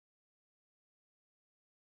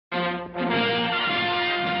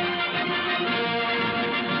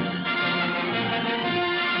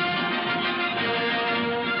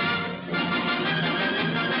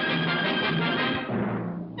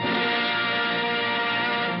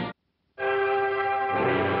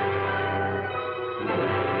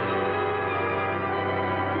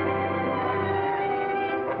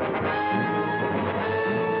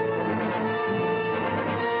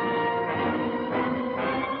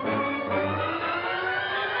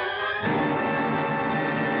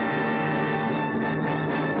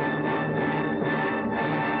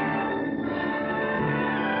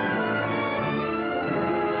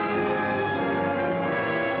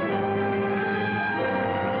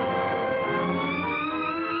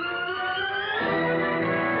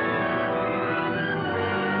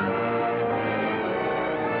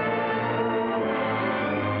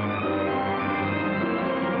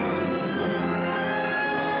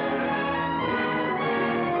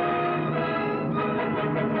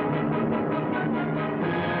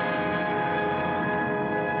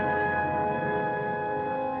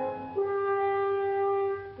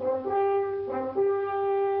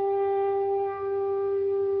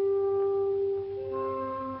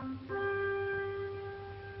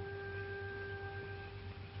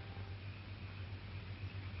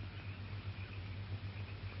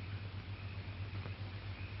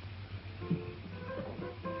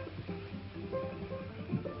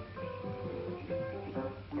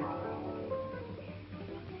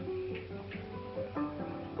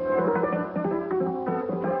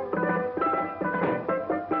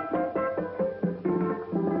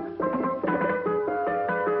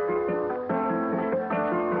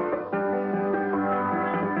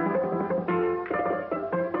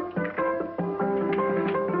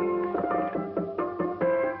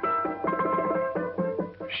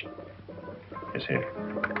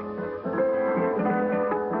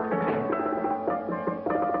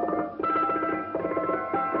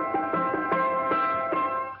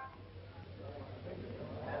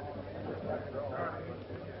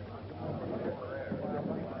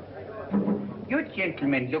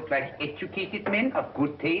gentlemen look like educated men of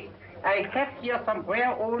good taste, I have here some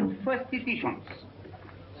rare old first editions.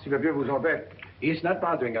 Si le vieux vous embête. He's not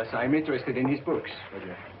bothering us. I'm interested in his books.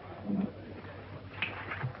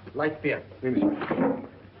 Light beer.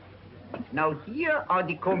 Now here are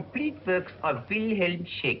the complete works of Wilhelm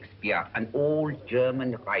Shakespeare, an old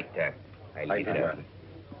German writer.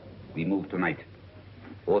 We move tonight.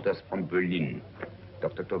 Orders from Berlin.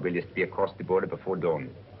 Dr. Tobel is to be across the border before dawn.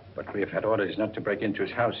 But we have had orders not to break into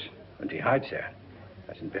his house, and he hides there.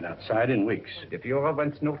 Hasn't been outside in weeks. The Führer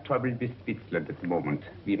wants no trouble with Switzerland at the moment.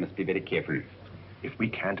 We must be very careful. If we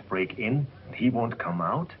can't break in, he won't come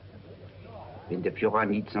out? When the Führer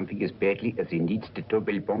needs something as badly as he needs the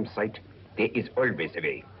Tobel bomb site, there is always a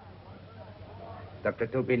way. Dr.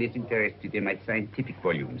 Tobel is interested in my scientific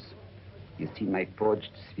volumes. He's seen my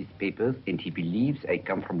forged Swiss papers, and he believes I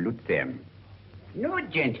come from Lucerne. No,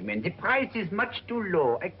 gentlemen, the price is much too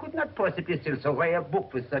low. I could not possibly sell so rare a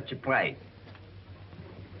book with such a price.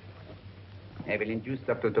 I will induce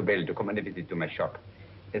Dr. Tobel to come on a visit to my shop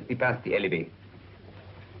as we pass the alleyway.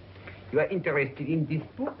 You are interested in this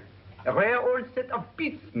book? A rare old set of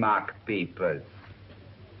Bismarck papers.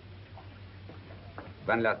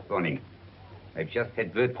 One last warning. I've just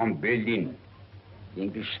had word from Berlin. The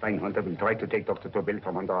English spying hunter will try to take Dr. Tobel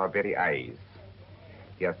from under our very eyes.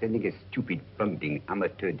 They are sending a stupid, bungling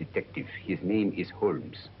amateur detective. His name is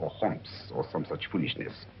Holmes, or some such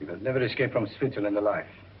foolishness. He will never escape from Switzerland alive.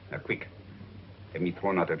 Now, quick. Get me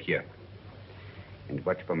thrown out of here. And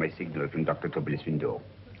watch for my signal from Dr. Tobel's window.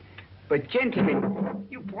 But, gentlemen,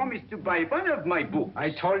 you promised to buy one of my books. I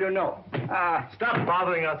told you no. Stop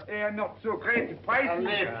bothering us. They are not so great prices.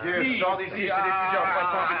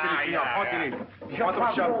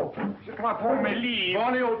 Je crois pour mes livres.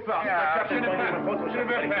 Dans les hautes parts. Je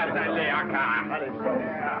veux faire d'aller à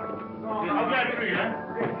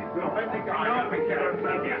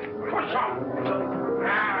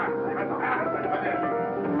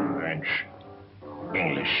French,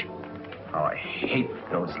 English. Oh, I hate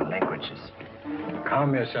those languages.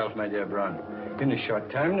 Calm yourself, my dear Brown. In a short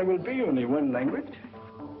time, there will be only one language.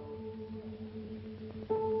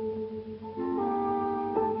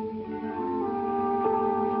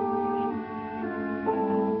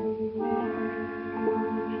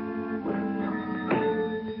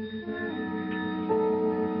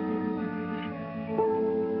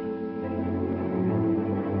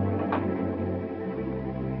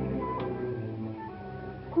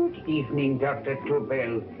 Evening, Dr.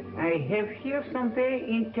 Tobel. I have here some very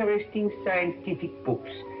interesting scientific books.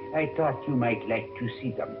 I thought you might like to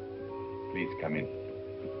see them. Please come in.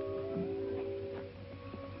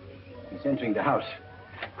 He's entering the house.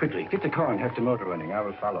 Quickly, get the car and have the motor running. I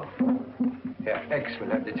will follow. Herr X will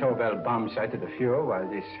have the Tobel bomb site of the Fuhrer while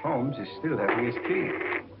this Holmes is still having his tea.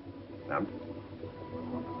 Now.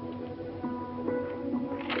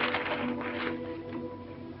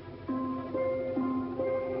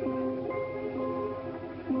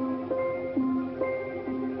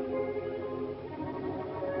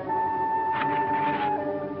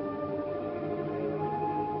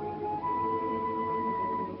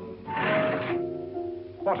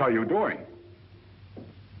 What are you doing?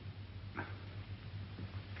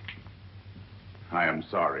 I am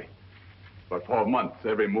sorry, but for months,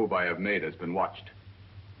 every move I have made has been watched.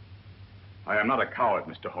 I am not a coward,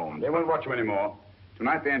 Mr. Holmes. They won't watch you anymore.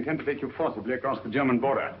 Tonight, they intend to take you forcibly across the German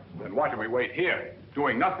border. Then why do we wait here,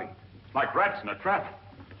 doing nothing, like rats in a trap?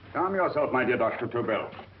 Calm yourself, my dear Dr. Tobel.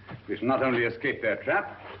 We shall not only escape their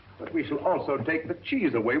trap, but we shall also take the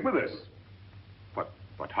cheese away with us.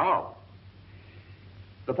 But how?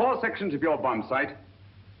 The 4 sections of your bomb site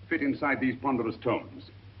fit inside these ponderous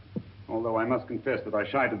tomes. Although I must confess that I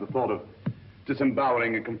shied at the thought of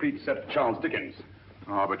disemboweling a complete set of Charles Dickens.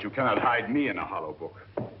 Oh, but you cannot hide me in a hollow book.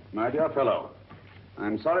 My dear fellow,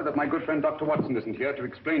 I'm sorry that my good friend Dr. Watson isn't here to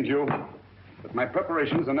explain to you that my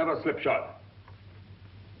preparations are never slipshod.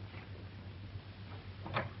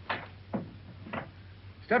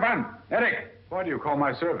 Stefan, Eric, why do you call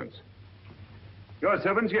my servants? Your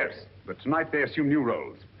servants, yes, but tonight they assume new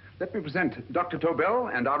roles. Let me present Dr.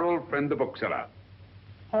 Tobel and our old friend, the bookseller.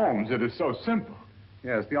 Holmes, it is so simple.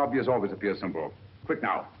 Yes, the obvious always appears simple. Quick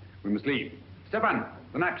now, we must leave. Stefan,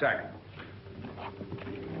 the knapsack.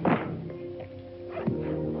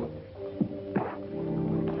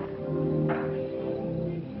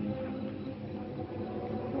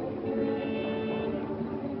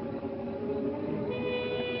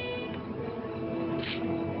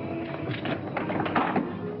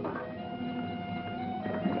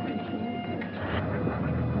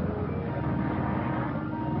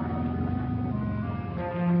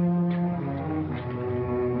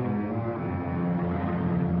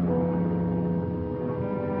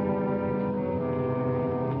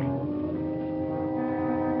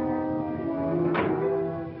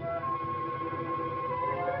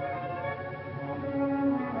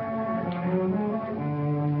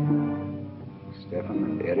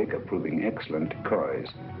 mistake of proving excellent decoys.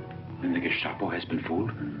 And the Gestapo has been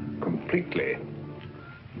fooled? Completely.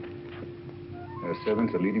 Their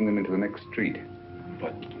servants are leading them into the next street.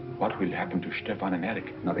 But what will happen to Stefan and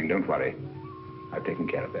Eric? Nothing, don't worry. I've taken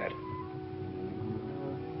care of that.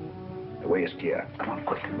 The way is clear. Come on,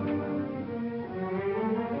 quick.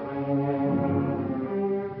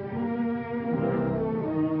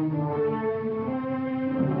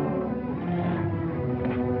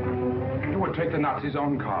 You would take the Nazis'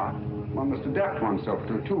 own car? One must adapt oneself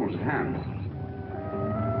to the tools at hand.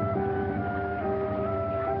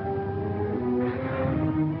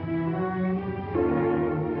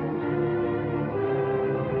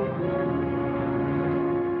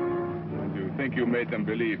 You made them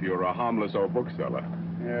believe you're a harmless old bookseller.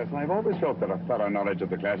 Yes, I've always felt that a thorough knowledge of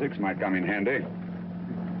the classics might come in handy.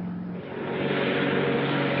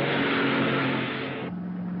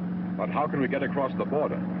 But how can we get across the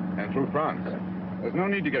border and through France? There's no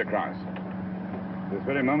need to get across. This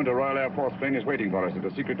very moment, a Royal Air Force plane is waiting for us at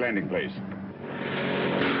a secret landing place.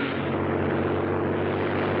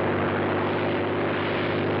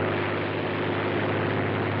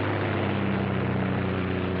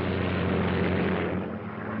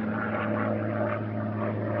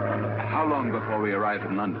 How long before we arrive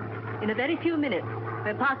in London? In a very few minutes.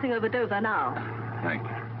 We're passing over Dover now. Thank you.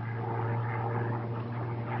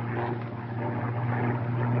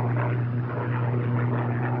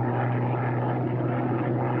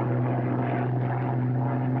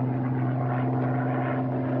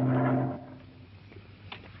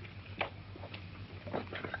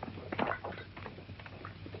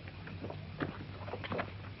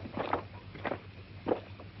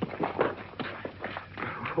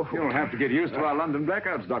 You'll have to get used to our London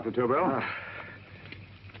blackouts, Dr. Tobel.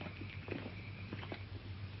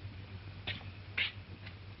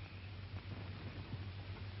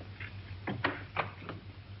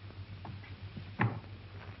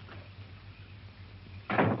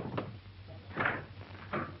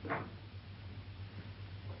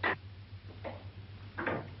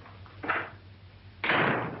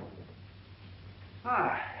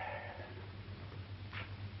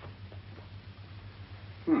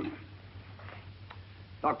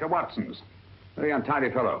 Dr. Watson's. Very untidy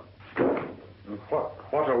fellow.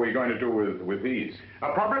 What are we going to do with these?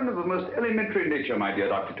 A problem of the most elementary nature, my dear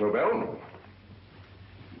Dr. Tobel.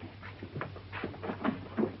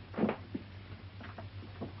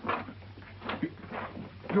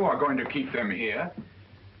 You are going to keep them here?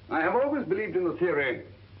 I have always believed in the theory,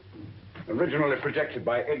 originally projected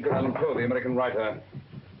by Edgar Allan Poe, the American writer,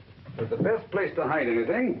 that the best place to hide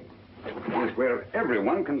anything is where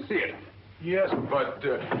everyone can see it. Yes, but...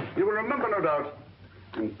 You will remember, no doubt,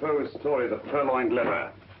 in Poe's story, The Purloined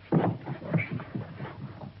Letter.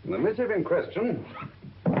 The missive in question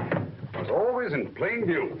was always in plain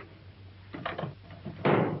view.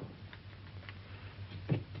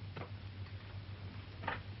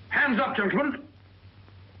 Hands up, gentlemen.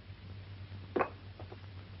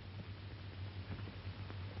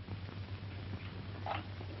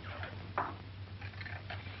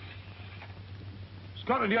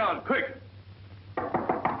 Scotland Yard, quick.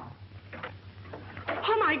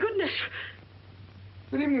 Oh, my goodness.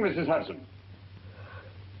 Good evening, Mrs. Hudson.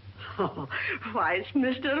 Oh, why, it's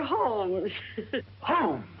Mr. Holmes.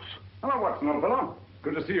 Holmes. Hello, Watson, old fellow.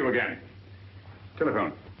 Good to see you again.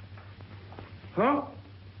 Telephone. Huh?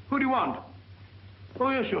 Who do you want? Oh,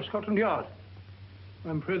 yes, you're Scotland Yard.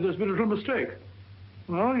 I'm afraid there's been a little mistake.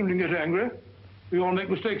 Well, you needn't get angry. We all make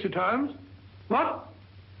mistakes at times. What?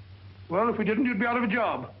 Well, if we didn't, you'd be out of a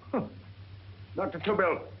job. Dr.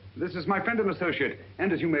 Tobel, this is my friend and associate,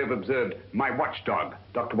 and as you may have observed, my watchdog,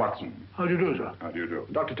 Dr. Watson. How do you do, sir? How do you do?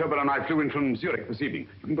 Dr. Tobel and I flew in from Zurich this evening.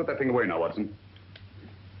 You can put that thing away now, Watson.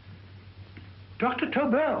 Dr.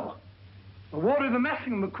 Tobel, awarded the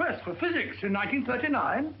Massingham Quest for Physics in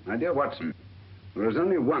 1939. My dear Watson, there is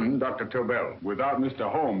only one Dr. Tobel. Without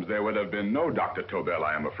Mr. Holmes, there would have been no Dr. Tobel,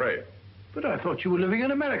 I am afraid. But I thought you were living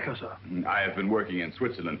in America, sir. I have been working in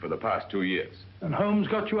Switzerland for the past 2 years. And Holmes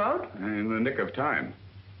got you out? In the nick of time.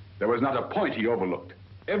 There was not a point he overlooked.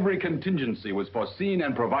 Every contingency was foreseen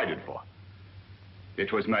and provided for.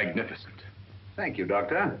 It was magnificent. Thank you,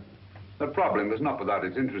 Doctor. The problem was not without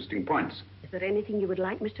its interesting points. Is there anything you would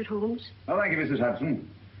like, Mr. Holmes? Oh, thank you, Mrs. Hudson.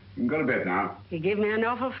 You can go to bed now. You gave me an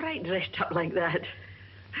awful fright dressed up like that.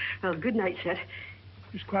 Well, good night, sir.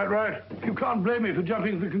 He's quite right. You can't blame me for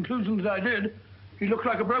jumping to the conclusions I did. He looked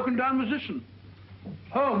like a broken-down musician.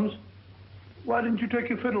 Holmes, why didn't you take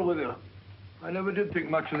your fiddle with you? I never did think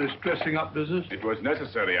much of this dressing-up business. It was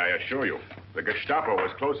necessary, I assure you. The Gestapo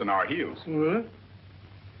was close on our heels. Really?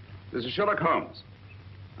 This is Sherlock Holmes.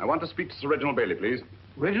 I want to speak to Sir Reginald Bailey, please.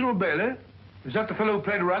 Reginald Bailey? Is that the fellow who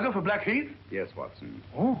played Rugger for Blackheath? Yes, Watson.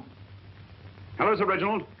 Oh. Hello, Sir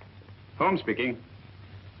Reginald. Holmes speaking.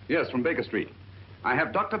 Yes, from Baker Street. I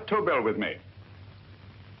have Dr. Tobel with me.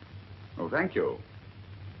 Oh, thank you.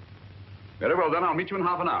 Very well, then. I'll meet you in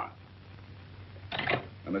half an hour.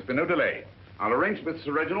 There must be no delay. I'll arrange with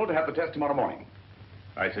Sir Reginald to have the test tomorrow morning.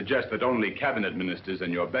 I suggest that only cabinet ministers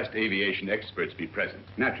and your best aviation experts be present.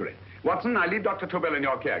 Naturally. Watson, I leave Dr. Tobel in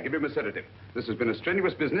your care. Give him a sedative. This has been a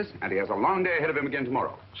strenuous business, and he has a long day ahead of him again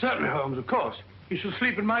tomorrow. Certainly, Holmes, of course. He shall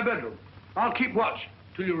sleep in my bedroom. I'll keep watch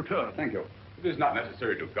till you return. Thank you. It is not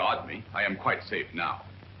necessary to guard me. I am quite safe now.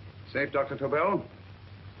 Safe, Dr. Tobel?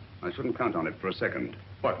 I shouldn't count on it for a second.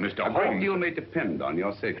 But, Mr. A great Holmes... deal may depend on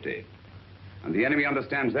your safety. And the enemy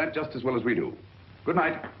understands that just as well as we do. Good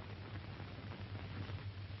night.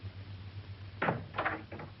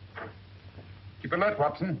 Keep alert,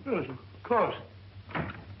 Watson. Yes, of course.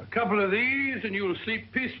 A couple of these, and you'll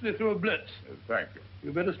sleep peacefully through a blitz. Thank you.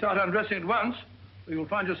 You better start undressing at once, or you'll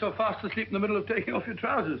find yourself fast asleep in the middle of taking off your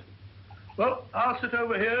trousers. Well, I'll sit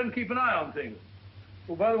over here and keep an eye on things.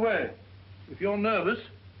 Oh, by the way, if you're nervous,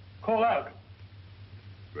 call out.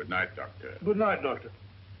 Good night, Doctor. Good night, Doctor.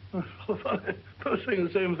 Both saying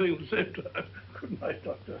the same thing at the same time. Good night,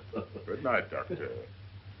 Doctor. Good night, Doctor.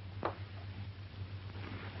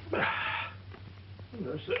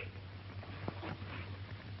 That's it.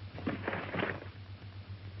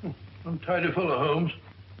 Untidy fellow, Holmes.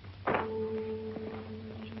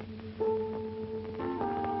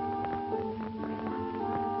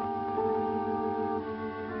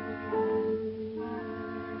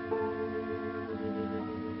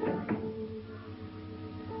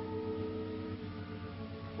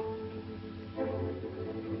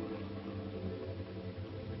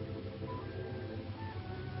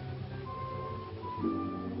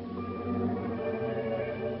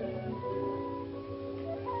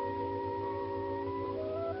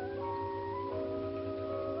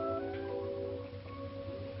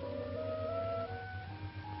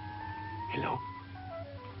 Hello?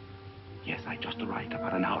 Yes, I just arrived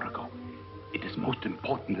about an hour ago. It is most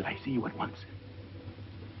important that I see you at once.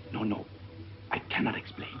 No, I cannot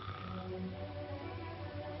explain.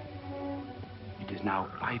 It is now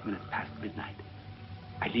 5 minutes past midnight.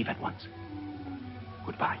 I leave at once.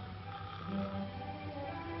 Goodbye.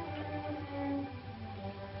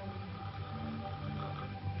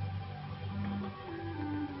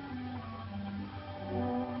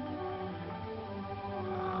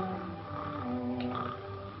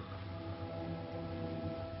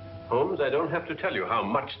 Holmes, I don't have to tell you how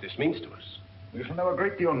much this means to us. We shall know a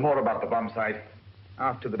great deal more about the bomb site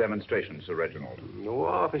after the demonstration, Sir Reginald. The War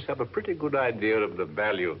Office have a pretty good idea of the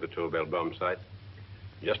value of the Tobel bomb site,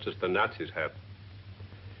 just as the Nazis have.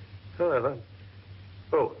 However,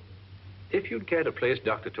 if you'd care to place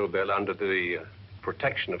Dr. Tobel under the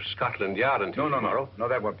protection of Scotland Yard until tomorrow... No,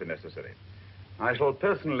 that won't be necessary. I shall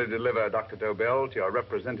personally deliver Dr. Tobel to your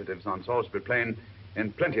representatives on Salisbury Plain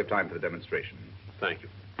in plenty of time for the demonstration. Thank you.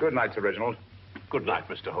 Good night, Sir Reginald. Good night,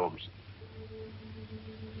 Mr. Holmes.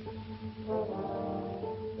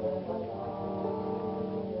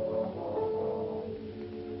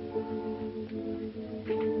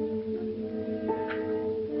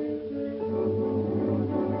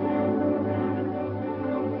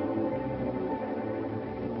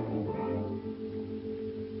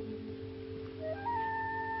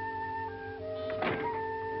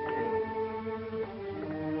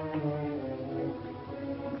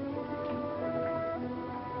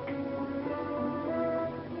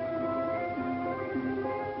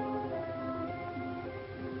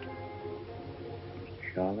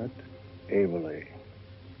 Charlotte Averley,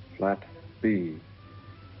 flat B.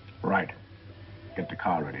 Right. Get the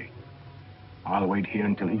car ready. I'll wait here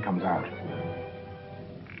until he comes out.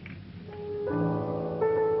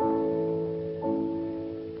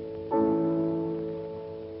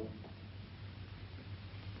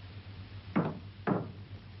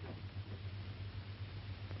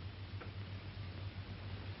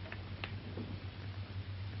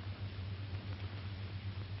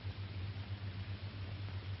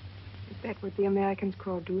 Is that what the Americans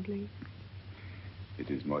call doodling?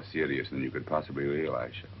 It is more serious than you could possibly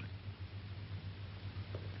realize, Shirley.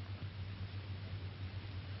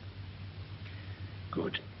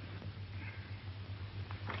 Good.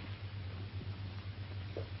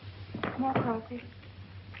 More coffee?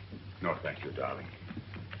 No, thank you, darling.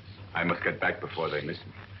 I must get back before they miss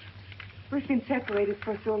me. We've been separated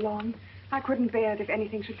for so long. I couldn't bear it if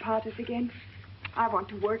anything should part us again. I want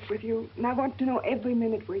to work with you, and I want to know every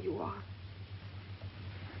minute where you are.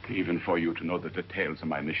 Even for you to know the details of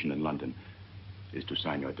my mission in London is to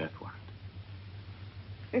sign your death warrant.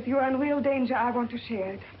 If you're in real danger, I want to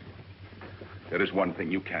share it. There is one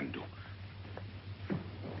thing you can do.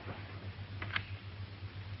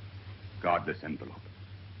 Guard this envelope.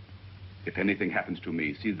 If anything happens to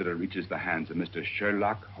me, see that it reaches the hands of Mr.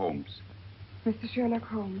 Sherlock Holmes. Mr. Sherlock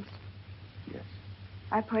Holmes. Yes.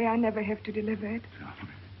 I pray I never have to deliver it.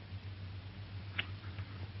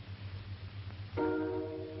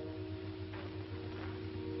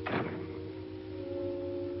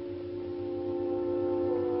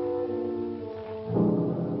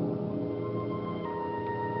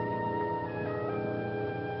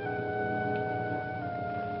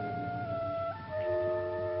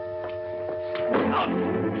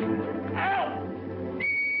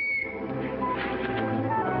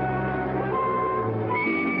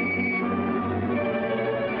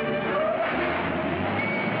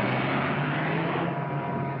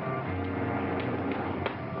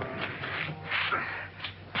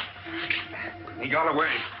 He got away.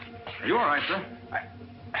 Are you all right, sir?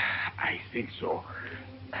 I think so.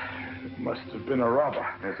 It must have been a robber.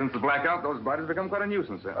 Yeah, since the blackout, those bodies become quite a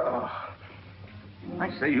nuisance, sir. I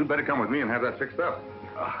say, you better come with me and have that fixed up.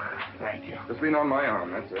 Thank you. Just lean on my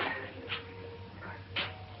arm, that's it.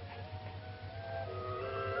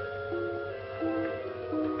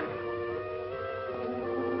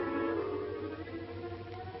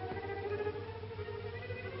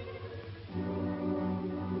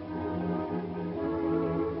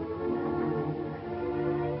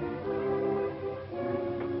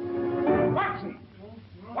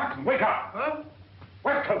 Wake up! Huh?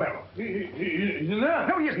 Where's Tobel? He's in there.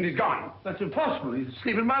 No, he isn't. He's gone. That's impossible. He's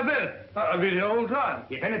asleep in my bed. I've been here all the time.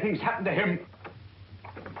 If anything's happened to him...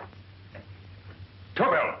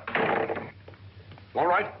 Tobel! All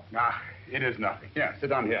right? Ah, it is nothing. Yeah,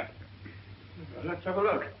 sit down here. Let's have a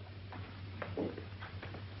look.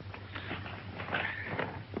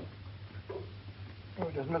 Oh,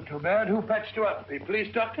 it doesn't look too bad. Who patched you up? The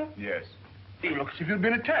police doctor? Yes. You look as if you'd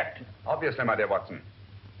been attacked. Obviously, my dear Watson.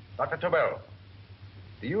 Dr. Tobel,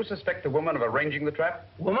 do you suspect the woman of arranging the trap?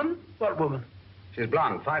 Woman? What woman? She's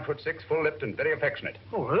blonde, 5'6", full-lipped, and very affectionate.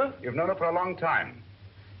 Oh, really? You've known her for a long time.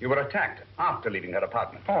 You were attacked after leaving her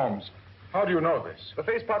apartment. Holmes, how do you know this? The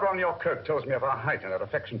face powder on your coat tells me of her height and her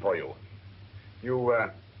affection for you. You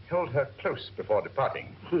held her close before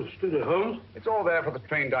departing. Steady, Holmes. It's all there for the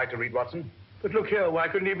trained eye to read, Watson. But look here, why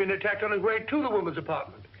couldn't he have been attacked on his way to the woman's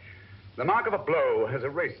apartment? The mark of a blow has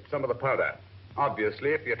erased some of the powder.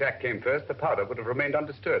 Obviously, if the attack came first, the powder would have remained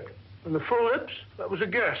undisturbed. And the full lips? That was a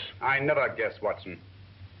guess. I never guess, Watson.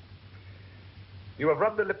 You have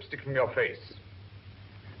rubbed the lipstick from your face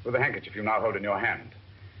with the handkerchief you now hold in your hand.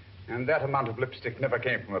 And that amount of lipstick never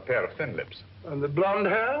came from a pair of thin lips. And the blonde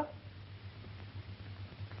hair?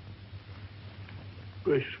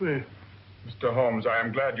 Gracious me. Mr. Holmes, I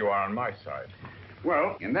am glad you are on my side.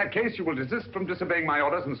 Well, in that case, you will desist from disobeying my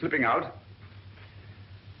orders and slipping out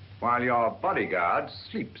while your bodyguard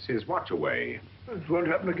sleeps his watch away. This won't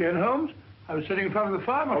happen again, Holmes. I was sitting in front of the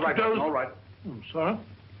fire. All right, Watson, all right. I'm sorry.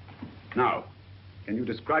 Now, can you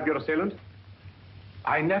describe your assailant?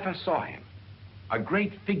 I never saw him. A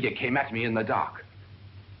great figure came at me in the dark.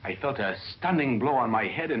 I felt a stunning blow on my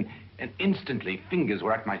head, and instantly fingers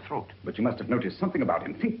were at my throat. But you must have noticed something about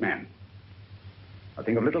him. Think, man. A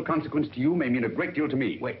thing of little consequence to you may mean a great deal to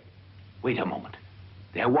me. Wait a moment.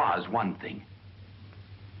 There was one thing.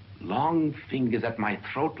 Long fingers at my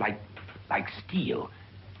throat like steel.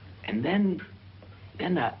 And then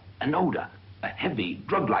an odor, a heavy,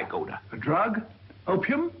 drug-like odor. A drug?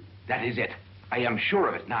 Opium? That is it. I am sure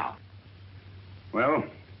of it now. Well,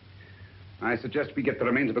 I suggest we get the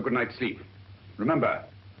remains of a good night's sleep. Remember,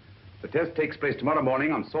 the test takes place tomorrow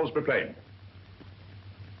morning on Salisbury Plain.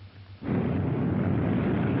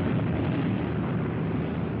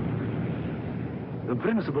 The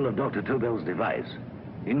principle of Dr. Tobel's device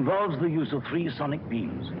involves the use of 3 sonic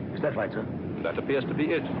beams. Is that right, sir? That appears to be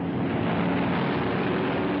it.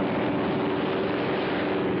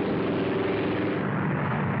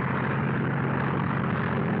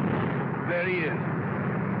 There he is.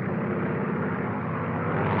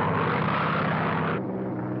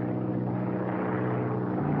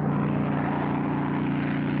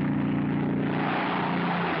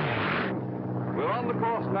 We're on the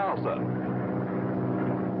course now, sir.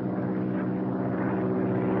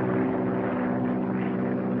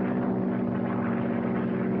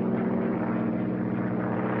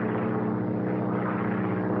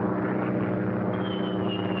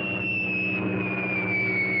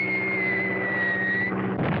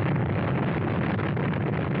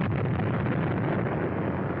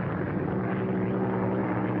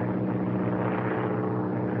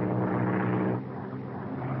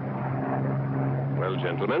 Well,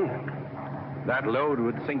 gentlemen, that load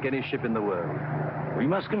would sink any ship in the world. We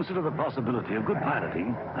must consider the possibility of good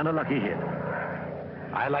piloting and a lucky hit.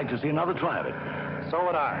 I'd like to see another try of it. So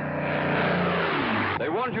would I. They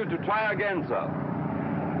want you to try again, sir.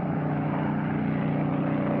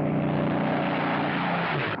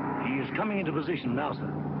 He is coming into position now, sir.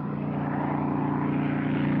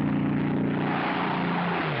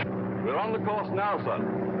 We're on the course now,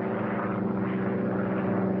 sir.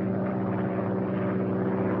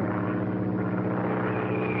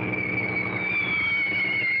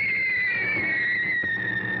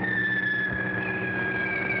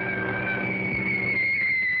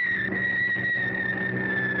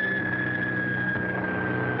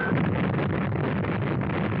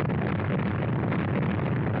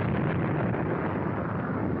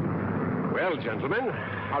 Well, gentlemen,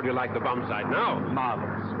 how do you like the bomb sight now?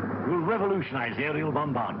 Marvelous. We'll revolutionize aerial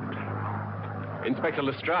bombardment. Inspector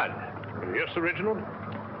Lestrade. Yes, Sir Reginald?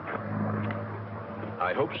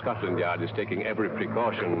 I hope Scotland Yard is taking every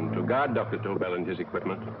precaution to guard Dr. Tobel and his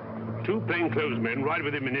equipment. 2 plainclothesmen ride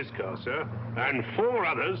with him in his car, sir, and 4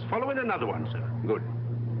 others follow in another one, sir. Good.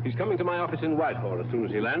 He's coming to my office in Whitehall as soon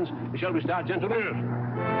as he lands. Shall we start, gentlemen? Yes.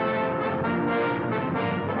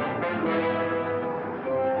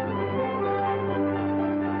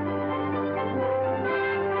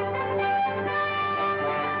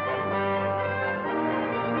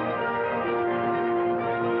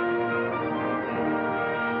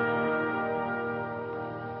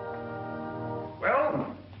 Well,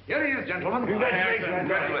 here he is, gentlemen. Congratulations.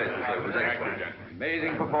 Congratulations, sir. It was excellent.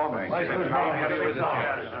 Amazing performance.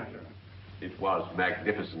 It was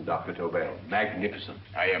magnificent, Dr. Tobel. Magnificent.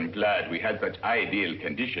 I am glad we had such ideal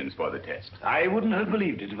conditions for the test. I wouldn't have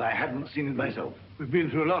believed it if I hadn't seen it myself. We've been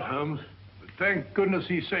through a lot, Holmes, but thank goodness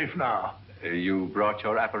he's safe now. You brought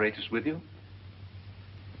your apparatus with you?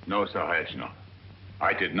 No, Sir Reginald.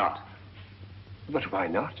 I did not. But why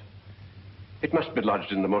not? It must be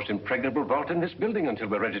lodged in the most impregnable vault in this building until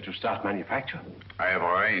we're ready to start manufacture. I have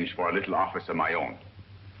arranged for a little office of my own.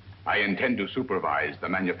 I intend to supervise the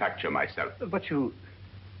manufacture myself. But you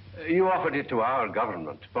offered it to our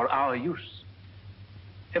government for our use.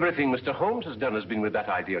 Everything Mr. Holmes has done has been with that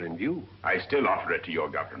idea in view. I still offer it to your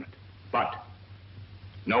government. But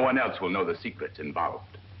no one else will know the secrets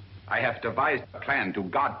involved. I have devised a plan to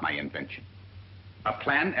guard my invention. A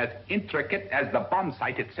plan as intricate as the bomb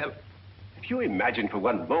sight itself. If you imagine for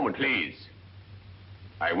one moment... Please.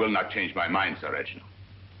 I will not change my mind, Sir Reginald.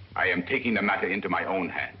 I am taking the matter into my own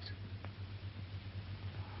hands.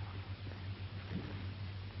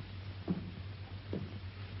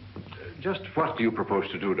 Just what do you propose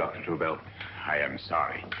to do, Dr. Tobel? I am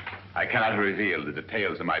sorry. I cannot reveal the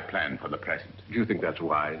details of my plan for the present. Do you think that's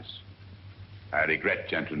wise? I regret,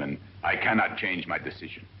 gentlemen, I cannot change my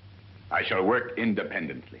decision. I shall work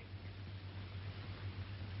independently.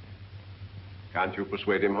 Can't you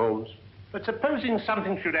persuade him, Holmes? But supposing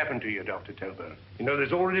something should happen to you, Dr. Tobel. You know,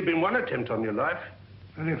 there's already been one attempt on your life.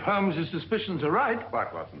 And if Holmes' suspicions are right...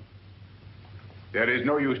 What, Watson? There is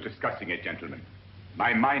no use discussing it, gentlemen.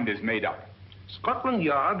 My mind is made up. Scotland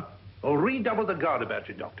Yard will redouble the guard about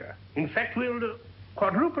you, Doctor. In fact, we'll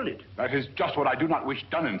quadruple it. That is just what I do not wish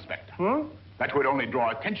done, Inspector. Huh? That would only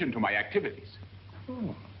draw attention to my activities.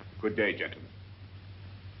 Oh. Good day, gentlemen.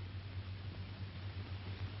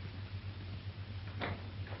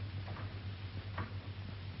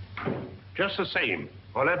 Just the same,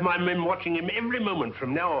 I'll have my men watching him every moment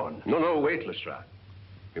from now on. No, wait, Lestrade.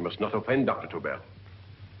 We must not offend Dr. Tobel.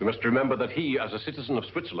 We must remember that he, as a citizen of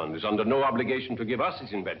Switzerland, is under no obligation to give us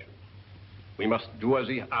his invention. We must do as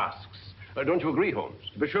he asks. Don't you agree, Holmes?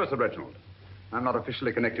 To be sure, Sir Reginald. I'm not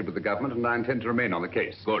officially connected with the government, and I intend to remain on the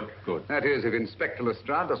case. Good. That is, if Inspector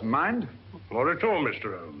Lestrade doesn't mind. Not at all,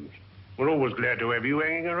 Mr. Holmes. We're always glad to have you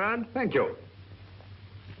hanging around. Thank you.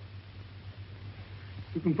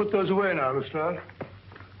 You can put those away now, Lestrade.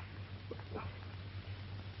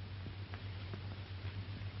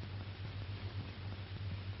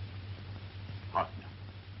 Partner,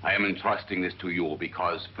 I am entrusting this to you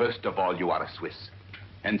because, first of all, you are a Swiss.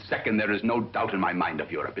 And second, there is no doubt in my mind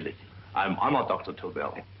of your ability. I'm honored, Dr.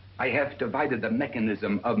 Tobel. I have divided the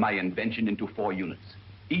mechanism of my invention into 4 units.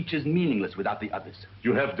 Each is meaningless without the others.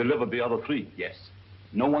 You have delivered the other 3? Yes.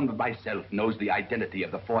 No one but myself knows the identity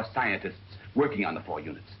of the 4 scientists working on the 4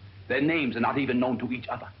 units. Their names are not even known to each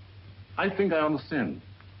other. I think I understand.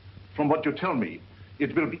 From what you tell me,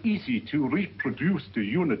 it will be easy to reproduce the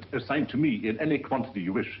unit assigned to me in any quantity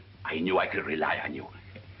you wish. I knew I could rely on you.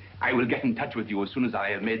 I will get in touch with you as soon as I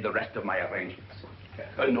have made the rest of my arrangements.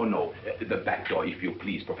 No. The back door, if you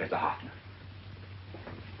please, Professor Hoffner.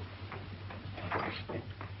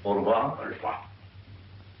 Au revoir. Au revoir.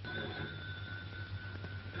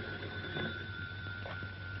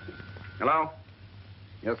 Hello?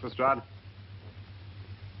 Yes, Lestrade?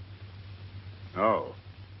 Oh.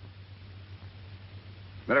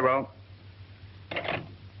 Very well.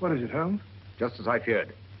 What is it, Holmes? Just as I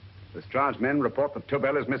feared. Lestrade's men report that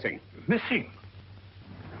Tobel is missing. Missing?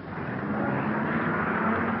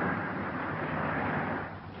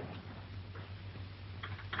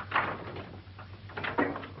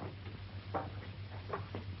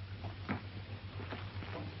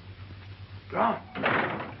 Gone.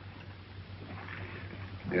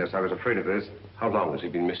 Yes, I was afraid of this. How long has he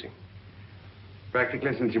been missing?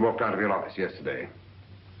 Practically since he walked out of your office yesterday.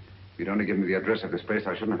 If you'd only given me the address of this place,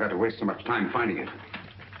 I shouldn't have had to waste so much time finding it.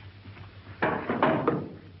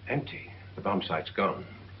 Empty. The bomb site's gone.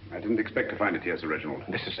 I didn't expect to find it here, Sir Reginald.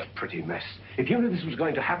 This is a pretty mess. If you knew this was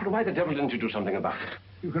going to happen, why the devil didn't you do something about it?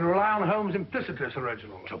 You can rely on Holmes implicitly, Sir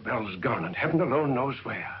Reginald. Tobel's gone, and heaven alone knows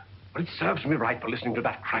where. But it serves me right for listening to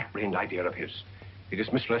that crack-brained idea of his. He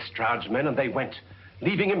dismissed Lestrade's men, and they went,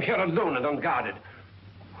 leaving him here alone and unguarded.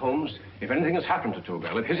 Holmes, if anything has happened to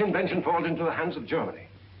Tobel, if his invention falls into the hands of Germany,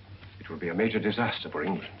 it will be a major disaster for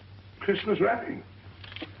England. Christmas wrapping.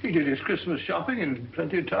 He did his Christmas shopping in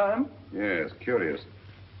plenty of time. Yes, curious.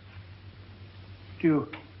 Do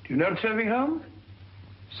you notice anything, Holmes?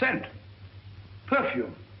 Scent.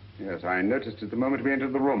 Perfume. Yes, I noticed it the moment we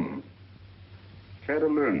entered the room. Claire de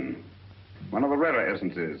Lune. One of the rarer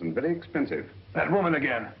essences, and very expensive. That woman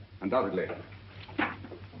again. Undoubtedly.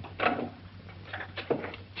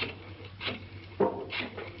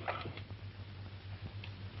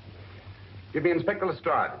 Give me Inspector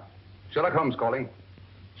Lestrade. Sherlock Holmes calling.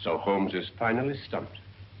 So Holmes is finally stumped.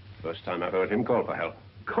 First time I've heard him call for help.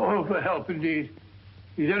 Call for help, indeed.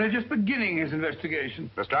 He's only just beginning his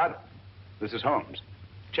investigation. Lestrade, this is Holmes.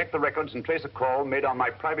 Check the records and trace a call made on my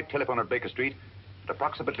private telephone at Baker Street at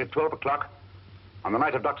approximately 12 o'clock on the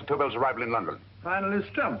night of Dr. Tobel's arrival in London. Finally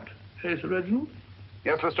stumped. Hey, Sir Reginald?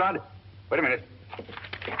 Yes, Lestrade? Wait a minute.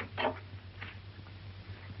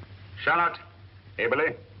 Charlotte,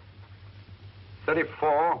 Aberley,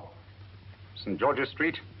 34, St. George's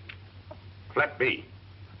Street, flat B.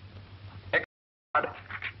 Excellent.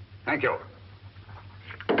 Thank you.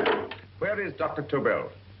 Where is Dr. Tobel?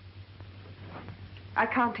 I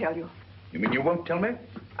can't tell you. You mean you won't tell me?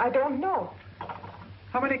 I don't know.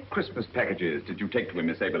 How many Christmas packages did you take to him,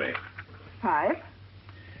 Miss Aberley? 5.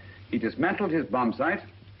 He dismantled his bomb site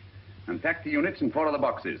and packed the units in 4 other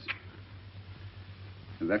boxes.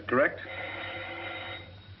 Is that correct?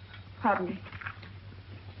 Pardon me.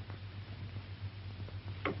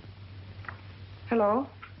 Hello?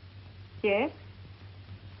 Yes?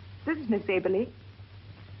 This is Miss Aberley.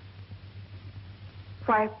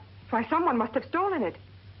 Why, someone must have stolen it.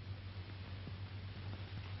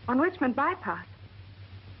 On Richmond Bypass.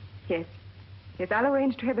 Yes. Yes, I'll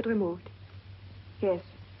arrange to have it removed. Yes,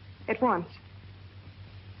 at once.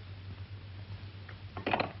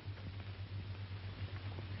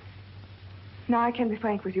 Now I can be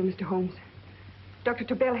frank with you, Mr. Holmes. Dr.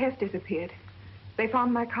 Tobel has disappeared. They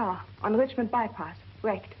found my car on Richmond Bypass,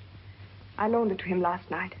 wrecked. I loaned it to him last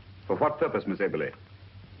night. For what purpose, Miss Aberley?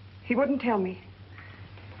 He wouldn't tell me.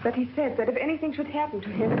 But he said that if anything should happen to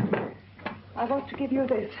him, I want to give you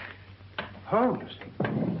this. Holmes?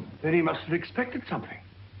 Then he must have expected something.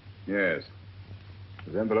 Yes.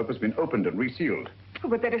 His envelope has been opened and resealed. Oh,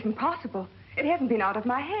 but that isn't possible. It hasn't been out of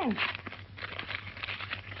my hands.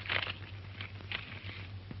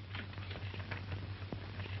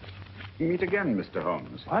 Meet again, Mr.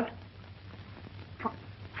 Holmes. What?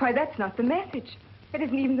 Why, that's not the message. It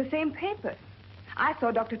isn't even the same paper. I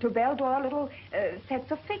saw Dr. Tobel draw little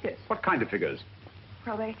sets of figures. What kind of figures?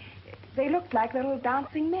 Well, they looked like little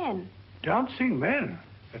dancing men. Dancing men?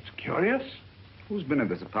 That's curious. Who's been in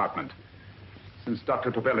this apartment since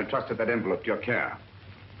Dr. Tobel entrusted that envelope to your care?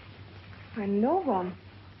 Well, no one.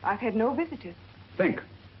 I've had no visitors. Think.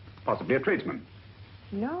 Possibly a tradesman.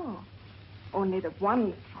 No. Only the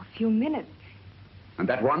one for a few minutes. And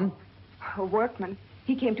that one? A workman.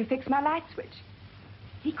 He came to fix my light switch.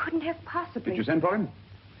 He couldn't have possibly... Did you send for him?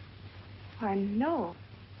 Why, no.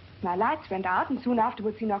 My lights went out, and soon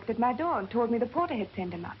afterwards he knocked at my door and told me the porter had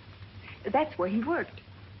sent him up. That's where he worked.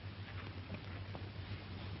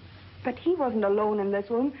 But he wasn't alone in this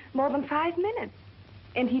room more than 5 minutes.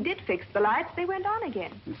 And he did fix the lights. They went on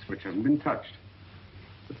again. The switch hasn't been touched.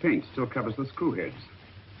 The paint still covers the screw heads.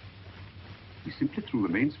 He simply threw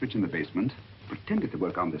the main switch in the basement, pretended to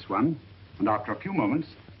work on this one, and after a few moments,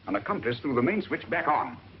 an accomplice threw the main switch back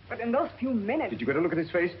on. But in those few minutes... Did you get a look at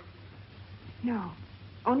his face? No,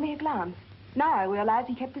 only a glance. Now I realize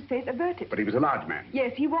he kept his face averted. But he was a large man.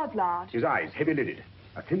 Yes, he was large. His eyes heavy-lidded.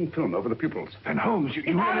 A thin film over the pupils. And Holmes, you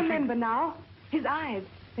I remember now. His eyes.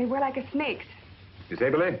 They were like a snake's. Miss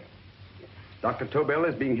Aberley, Dr. Tobel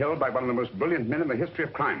is being held by one of the most brilliant men in the history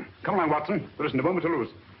of crime. Come along, Watson. There isn't a moment to lose.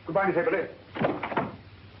 Goodbye, Miss Aberley.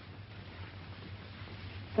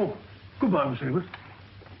 Oh, goodbye, Miss Abbott.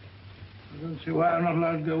 I don't see why I'm not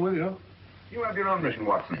allowed to go with you. You have your own mission,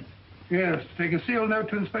 Watson. Yes, take a sealed note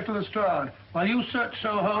to Inspector Lestrade. While you search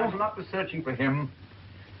Soho... I shall not be searching for him.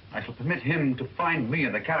 I shall permit him to find me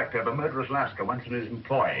in the character of a murderous Lascar once in his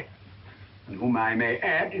employ, and whom I may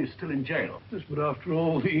add is still in jail. Yes, but after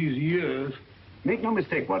all these years... Make no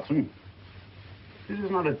mistake, Watson. This is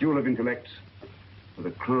not a duel of intellects with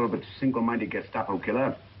a cruel but single-minded Gestapo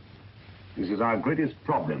killer. This is our greatest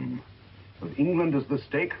problem. With England as the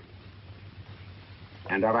stake,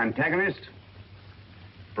 and our antagonist,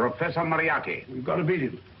 Professor Moriarty. We've got to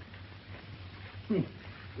beat him.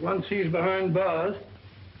 Once he's behind bars,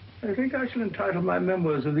 I think I shall entitle my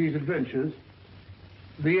memoirs of these adventures,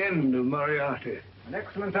 The End of Moriarty. An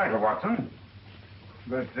excellent title, Watson.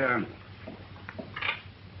 But,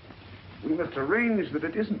 we must arrange that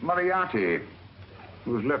it isn't Moriarty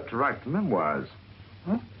who's left to write the memoirs.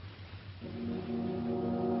 Huh?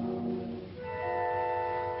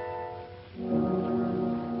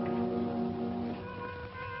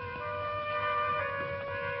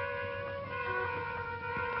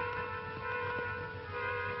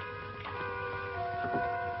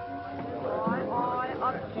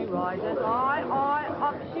 Up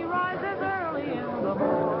she rises early in the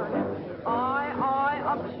morning.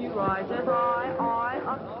 Up she rises,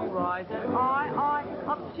 up she rises,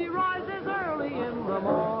 up she rises early in the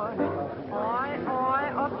morning.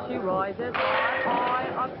 Up she rises,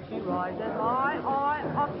 up she rises,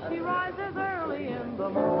 up she rises early in the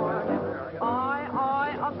morning.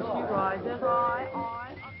 Up she rises,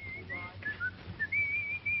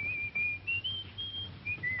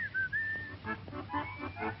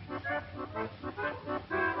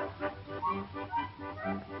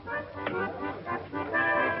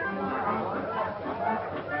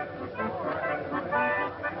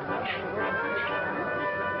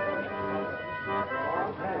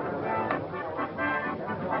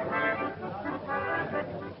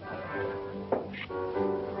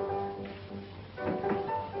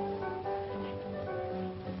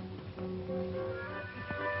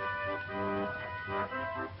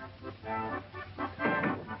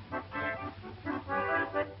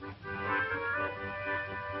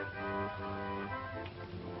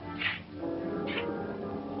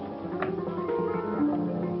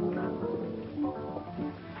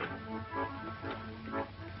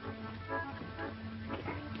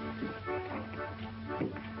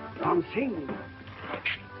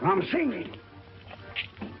 Ram Singh.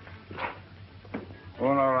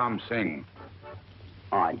 Oh, no, Ram Singh.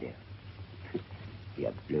 I do.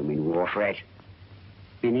 You blooming wharf rat.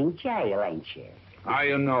 Been in jail, ain't you? How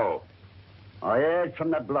you know? I heard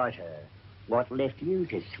from the blotter what left you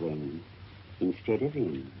to swing instead of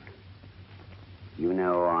him. You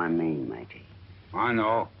know what I mean, matey. I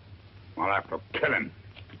know. I'll have to kill him.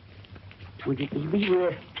 Would it be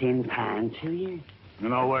worth £10 to you? You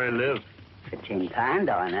know where he lives? For £10,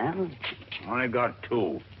 I know. Only got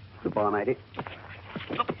 2. Goodbye, matey.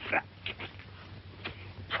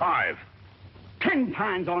 5.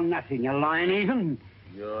 £10 on nothing, you lying heathen.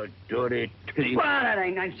 You dirty thief. Well, that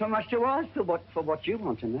ain't so much to us for what you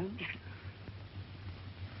want to know.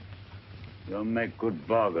 You'll make good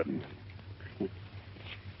bargain.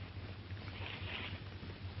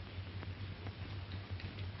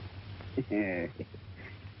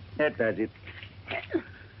 That does it.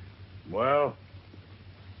 Well?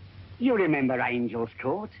 You remember Angel's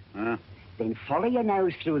Court? Huh? Then follow your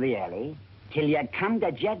nose through the alley till you come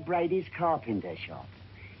to Jack Brady's carpenter shop.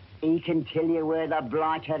 He can tell you where the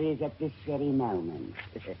blighter is at this very moment.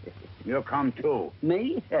 You come too.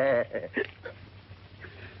 Me?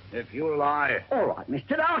 If you lie. All right,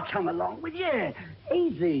 mister, I'll come along with you.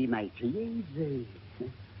 Easy, matey, easy.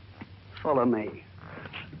 Follow me.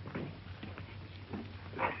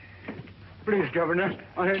 Please, Governor,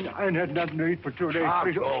 I ain't had nothing to eat for 2 days. Ah,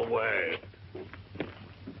 Please. go away.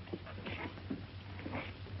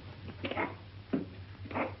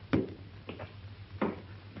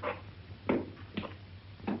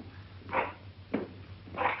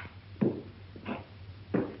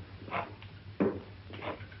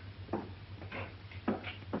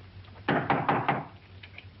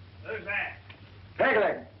 Who's that?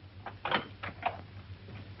 Pegleg.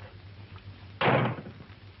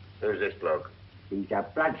 Who's this bloke? He's a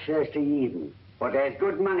bloodthirsty heathen, but there's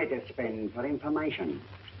good money to spend for information.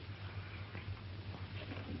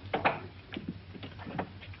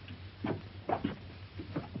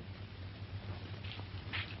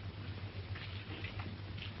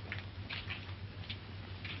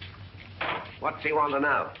 What's he want to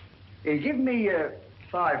know? He give me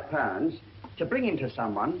 £5 to bring him to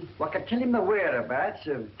someone who could tell him the whereabouts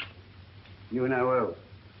of you know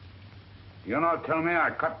who. You know, tell me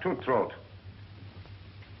I cut two throat.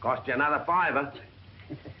 Cost you another £5.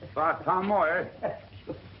 £5 more, eh?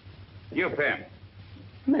 You pay him.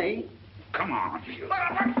 Me? Come on.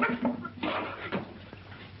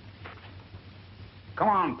 Come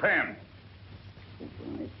on, pay him.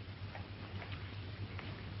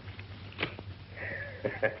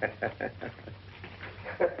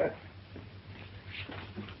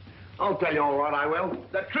 I'll tell you all right, I will.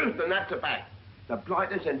 The truth, and that's a fact. The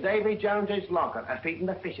blighters in Davy Jones's locker are feeding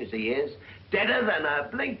the fishes he is, deader than a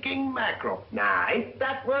blinking mackerel. Now, ain't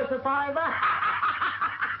that worth a £5?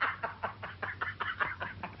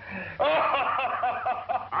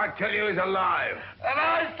 I tell you he's alive. And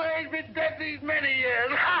I say he's been dead these many years.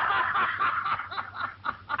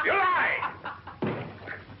 You lie!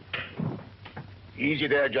 Easy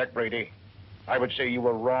there, Jack Brady. I would say you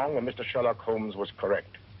were wrong and Mr. Sherlock Holmes was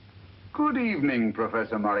correct. Good evening,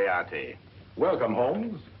 Professor Moriarty. Welcome,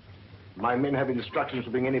 Holmes. My men have instructions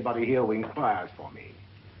to bring anybody here who inquires for me.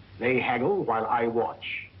 They haggle while I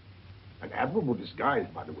watch. An admirable disguise,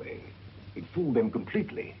 by the way. It fooled them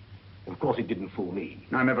completely. Of course, it didn't fool me.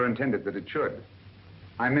 I never intended that it should.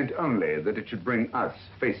 I meant only that it should bring us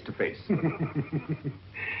face to face.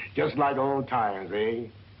 Just like old times, eh?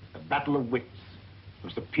 A battle of wits,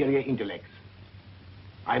 of superior intellects.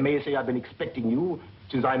 I may say I've been expecting you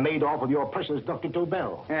since I made off with your precious Dr.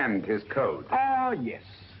 Tobel. And his code. Ah, yes,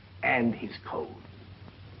 and his code.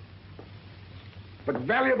 But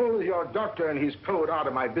valuable as your doctor and his code are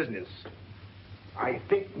to my business, I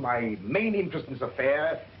think my main interest in this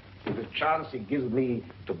affair is the chance it gives me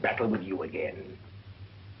to battle with you again.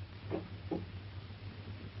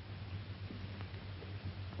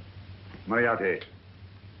 Moriarty,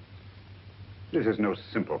 this is no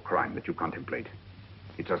simple crime that you contemplate.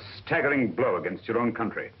 It's a staggering blow against your own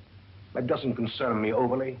country. That doesn't concern me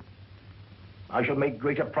overly. I shall make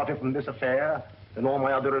greater profit from this affair than all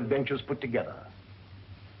my other adventures put together.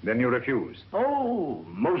 Then you refuse? Oh,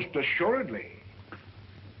 most assuredly.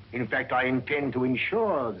 In fact, I intend to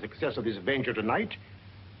ensure the success of this venture tonight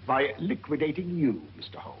by liquidating you,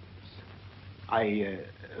 Mr. Holmes. I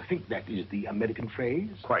think that is the American phrase.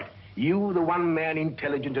 Quite. You, the one man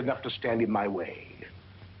intelligent enough to stand in my way.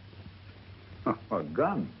 A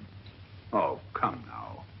gun? Oh, come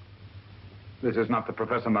now. This is not the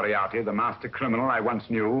Professor Moriarty, the master criminal I once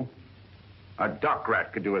knew. A dock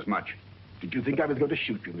rat could do as much. Did you think I was going to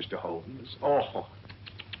shoot you, Mr. Holmes? Oh,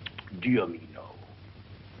 dear me, no.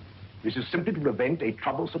 This is simply to prevent a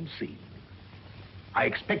troublesome scene. I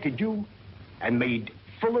expected you and made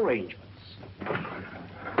full arrangements.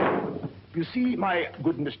 You see, my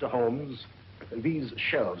good Mr. Holmes, these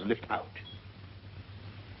shelves lift out.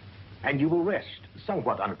 And you will rest,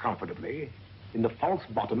 somewhat uncomfortably, in the false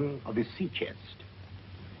bottom of this sea chest.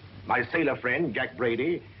 My sailor friend, Jack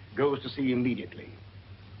Brady, goes to sea immediately.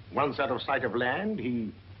 Once out of sight of land,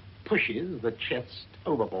 he pushes the chest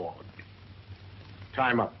overboard.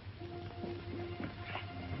 Time up.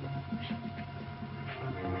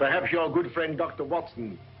 Perhaps your good friend, Dr.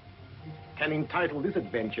 Watson, can entitle this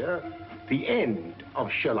adventure The End of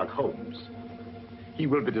Sherlock Holmes. He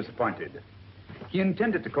will be disappointed. He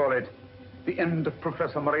intended to call it The End of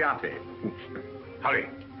Professor Moriarty. Hurry.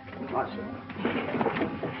 Right, sir.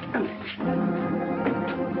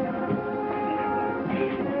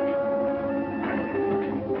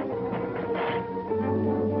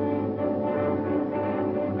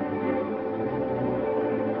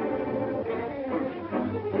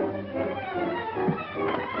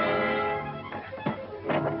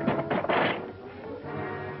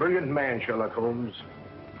 Brilliant man, Sherlock Holmes.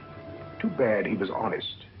 Too bad he was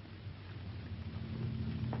honest.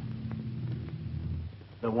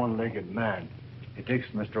 The one-legged man. He takes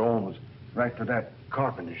Mr. Holmes right to that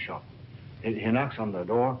carpenter shop. He knocks on the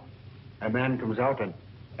door. A man comes out, and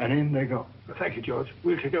in they go. Thank you, George.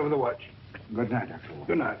 We'll take over the watch. Good night, Dr. Holmes.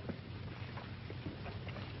 Good night.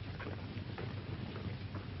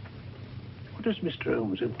 What does Mr.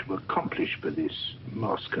 Holmes hope to accomplish by this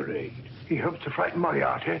masquerade? He hopes to frighten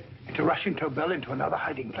Moriarty into rushing Tobel into another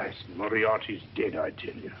hiding place. Moriarty's dead, I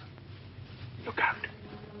tell you. Look out.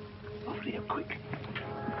 Over here, quick.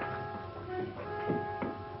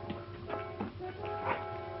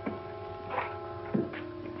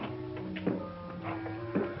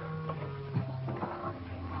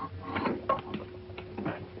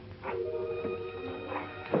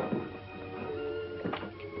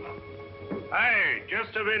 Hey,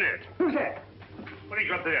 just a minute. Who's that? What do you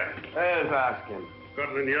got there? Let's ask him.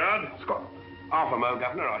 Scotland Yard? Half a mo,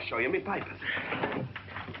 Governor. I'll show you my papers.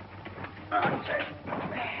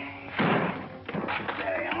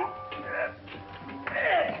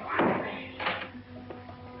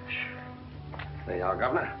 There you are,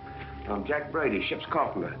 Governor. I'm Jack Brady, ship's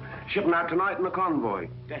carpenter. Shipping out tonight in the convoy.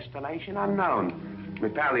 Destination unknown. My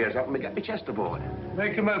pal here's helping me get my chest aboard.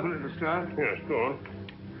 Make him open it, Lestrade. Yes, go on.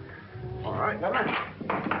 All right, Governor.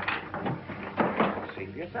 See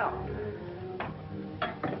for yourself.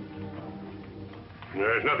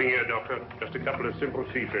 There's nothing here, Doctor. Just a couple of simple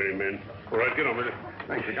seafaring men. All right, get on with it.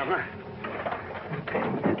 Thank you, Governor.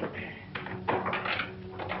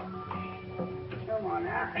 Come on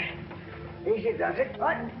now. Easy does it.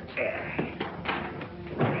 What?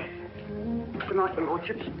 Good night, the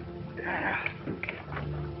lordships.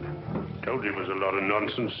 Told you it was a lot of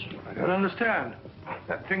nonsense. I don't understand.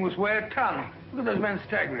 That thing was weighed a ton. Look at those men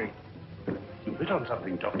staggering. You hit on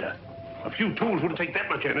something, Doctor. A few tools wouldn't take that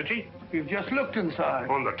much energy. We've just looked inside.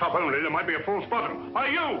 On the top only, there might be a false bottom.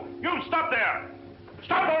 Hey, you stop there!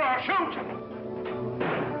 Stop or I'll shoot!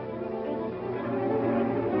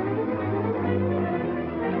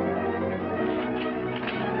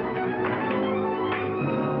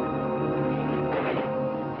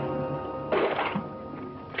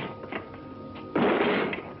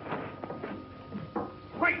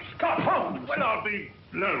 Great Scott, Holmes! Well, I'll be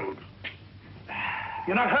blowed.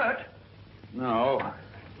 You're not hurt? No.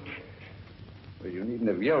 Well, you needn't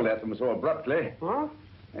have yelled at them so abruptly. Huh?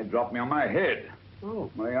 They dropped me on my head.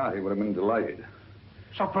 Oh. Moriarty would have been delighted.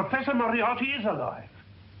 So Professor Moriarty is alive?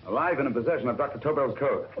 Alive and in possession of Dr. Tobel's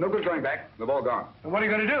code. No good going back. They've all gone. And what are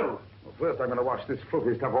you going to do? Well, first I'm going to wash this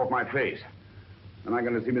filthy stuff off my face. Then I'm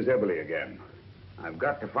going to see Miss Eberly again. I've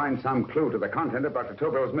got to find some clue to the content of Dr.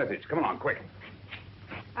 Tobel's message. Come along, quick.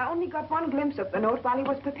 I only got one glimpse of the note while he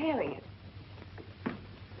was preparing it.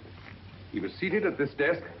 He was seated at this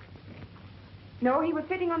desk. No, he was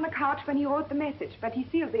sitting on the couch when he wrote the message, but he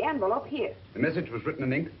sealed the envelope here. The message was written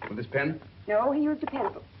in ink with this pen. No, he used a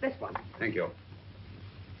pencil. This one. Thank you.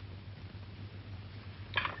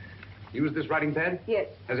 Used this writing pad? Yes.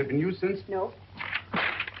 Has it been used since? No.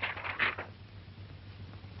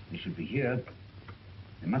 It should be here.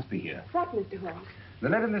 It must be here. What, Mr. Holmes? The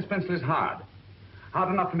lead in this pencil is hard. Hard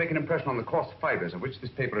enough to make an impression on the coarse fibers of which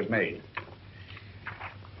this paper is made.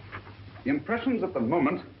 The impressions at the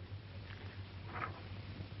moment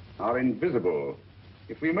are invisible.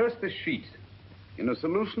 If we immerse this sheet in a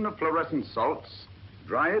solution of fluorescent salts,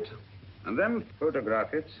 dry it, and then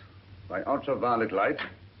photograph it by ultraviolet light,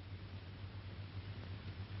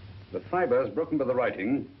 the fibers broken by the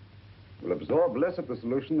writing will absorb less of the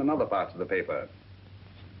solution than other parts of the paper.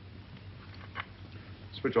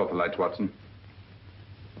 Switch off the lights, Watson.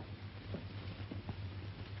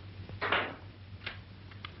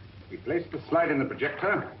 We place the slide in the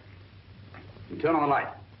projector and turn on the light.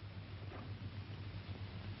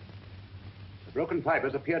 The broken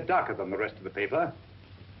fibers appear darker than the rest of the paper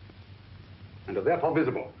and are therefore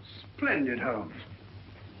visible. Splendid, Holmes.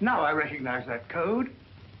 Now I recognize that code.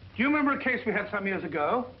 Do you remember a case we had some years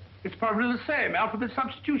ago? It's probably the same, alphabet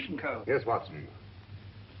substitution code. Yes, Watson.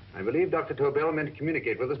 I believe Dr. Tobel meant to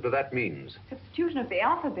communicate with us by that means. Substitution of the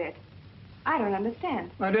alphabet? I don't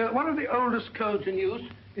understand. My dear, one of the oldest codes in use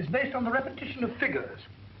is based on the repetition of figures.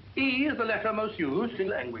 E is the letter most used in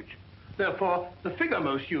language. Therefore, the figure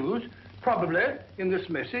most used, probably in this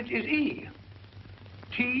message, is E.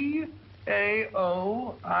 T, A,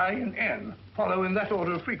 O, I, and N follow in that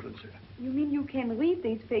order of frequency. You mean you can read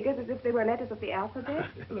these figures as if they were letters of the alphabet?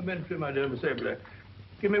 Elementary, my dear Miss Eberly.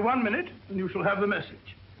 Give me 1 minute, and you shall have the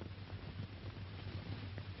message.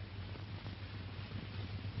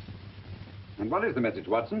 And what is the message,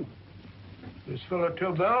 Watson? This fellow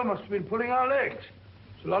Tobel must have been pulling our legs.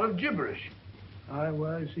 It's a lot of gibberish.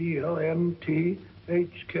 I-Y-Z-L-M-T-H-K.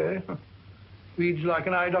 Reads like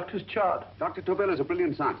an eye doctor's chart. Dr. Tobel is a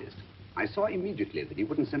brilliant scientist. I saw immediately that he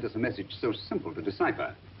wouldn't send us a message so simple to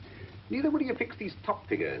decipher. Neither would he affix these top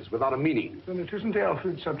figures without a meaning. Then it isn't the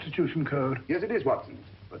alphabet substitution code. Yes, it is, Watson,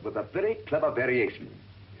 but with a very clever variation.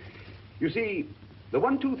 You see, the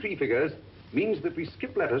 1, 2, 3 figures means that we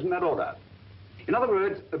skip letters in that order. In other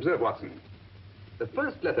words, observe, Watson. The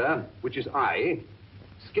first letter, which is I,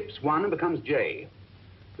 skips 1 and becomes J.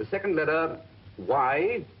 The second letter,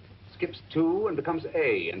 Y, skips 2 and becomes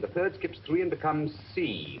A. And the third skips 3 and becomes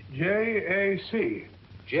C. J-A-C.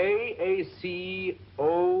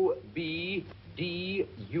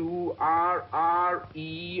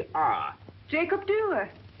 J-A-C-O-B-D-U-R-R-E-R. Jacob Dürer,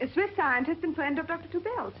 a Swiss scientist and friend of Dr.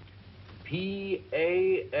 Tobel's.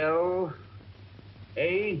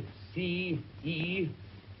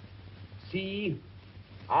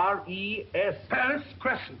 P-A-L-A-C-E-C-R-E-S. Paris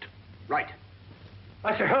Crescent. Right.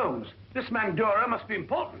 I say, Holmes, this man Dora must be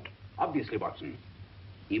important. Obviously, Watson.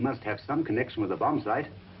 He must have some connection with the bomb site,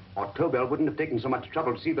 or Tobel wouldn't have taken so much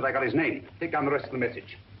trouble to see that I got his name. Take down the rest of the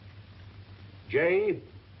message. J-O-S-E-P-H,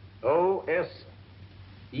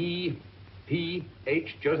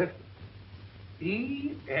 Joseph.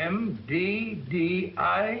 E-M-D-D-I-A-C.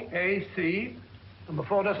 Number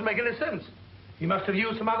 4 doesn't make any sense. He must have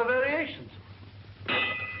used some other variations.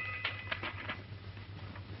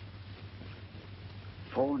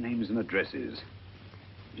 Four names and addresses.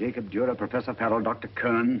 Jacob Dura, Professor Farrell, Dr.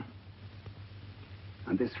 Kern,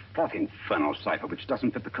 and this fourth infernal cipher which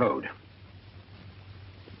doesn't fit the code.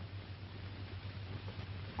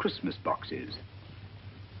 Christmas boxes.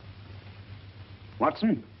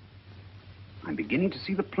 Watson, I'm beginning to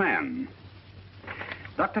see the plan.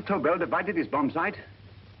 Dr. Tobel divided his bomb site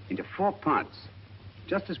into 4 parts,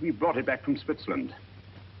 just as we brought it back from Switzerland.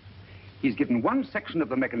 He's given one section of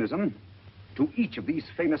the mechanism to each of these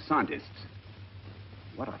famous scientists.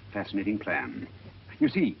 What a fascinating plan. You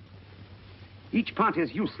see, each part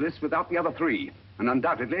is useless without the other 3, and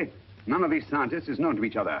undoubtedly, none of these scientists is known to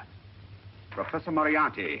each other. Professor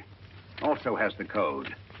Moriarty also has the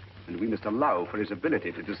code, and we must allow for his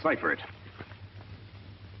ability to decipher it.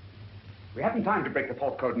 We haven't time to break the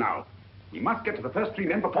 4th code now. We must get to the first 3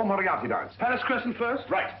 men before Moriarty does. Palace Crescent first?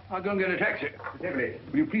 Right. I'll go and get a taxi. Miss Everly,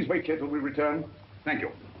 will you please wait here till we return? Thank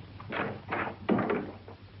you.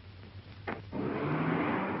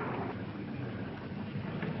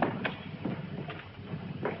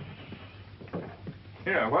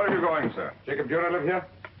 Here, where are you going, sir? Jacob Dura live here?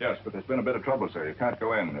 Yes, but there's been a bit of trouble, sir. You can't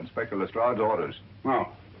go in. Inspector Lestrade's orders. Oh.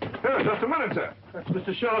 Here, just a minute, sir. That's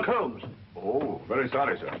Mr. Sherlock Holmes. Oh, very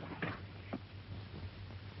sorry, sir.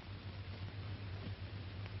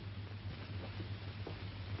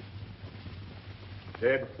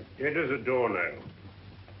 Dead as a doornail.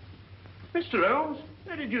 Mr. Holmes,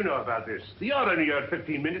 how did you know about this? The yard only heard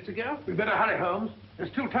 15 minutes ago. We better hurry, Holmes. There's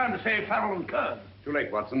still time to save Farrell and Kern. Too late,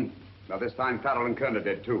 Watson. Now, this time, Farrell and Kern are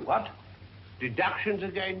dead, too. What? Deductions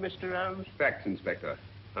again, Mr. Holmes? Facts, Inspector.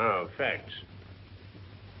 Oh, facts.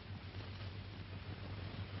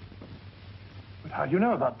 But how do you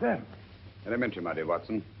know about them? Elementary, my dear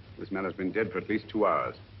Watson. This man has been dead for at least 2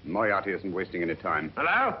 hours. Moriarty isn't wasting any time.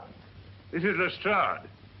 Hello? This is Lestrade.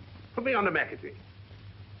 Put me on to McAtee.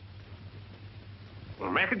 Well,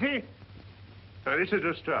 McAtee? Oh, this is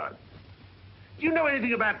Lestrade. Do you know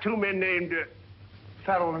anything about 2 men named...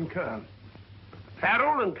 Farrell and Kern.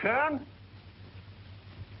 Farrell and Kern?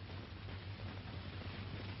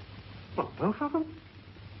 What, both of them?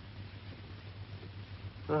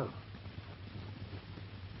 Oh.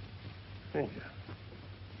 Thank you.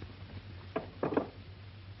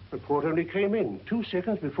 Report only came in 2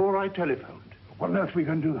 seconds before I telephoned. What on earth are we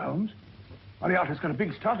going to do, Holmes? Moriarty's got a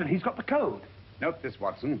big start and he's got the code. Note this,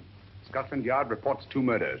 Watson. Scotland Yard reports 2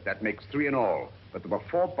 murders. That makes 3 in all. But there were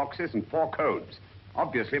 4 boxes and 4 codes.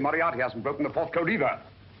 Obviously, Moriarty hasn't broken the 4th code either.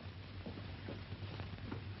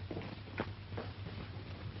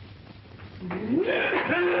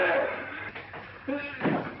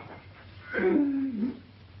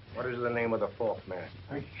 What is the name of the 4th man?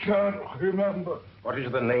 I can't remember. What is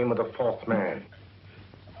the name of the 4th man?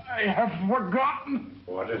 I have forgotten.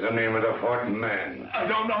 What is the name of the 4th man? I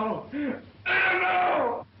don't know. I don't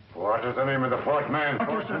know. What is the name of the 4th man? I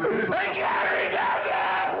can't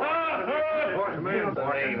remember.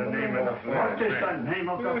 What is the name of the 4th man? What is the name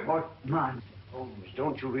of the 4th man? Holmes,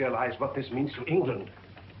 don't you realize what this means to England?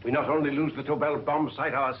 We not only lose the Tobel bomb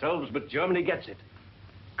site ourselves, but Germany gets it.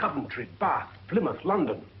 Coventry, Bath, Plymouth,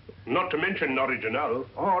 London. Not to mention Norwich and Hull.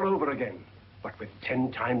 All over again, but with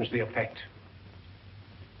 10 times the effect.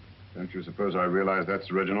 Don't you suppose I realize that's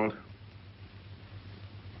Reginald?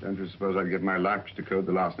 Don't you suppose I'd give my life to decode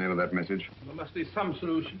the last name of that message? There must be some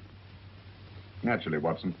solution. Naturally,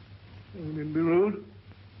 Watson. You needn't be rude.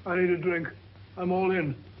 I need a drink. I'm all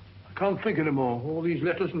in. I can't think anymore. All these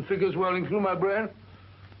letters and figures whirling through my brain.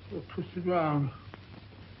 They're twisted round.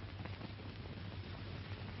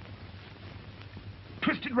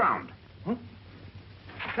 Twisted round. Huh?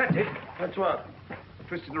 That's it. That's what?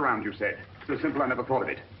 Twisted around, you said. So simple I never thought of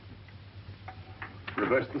it.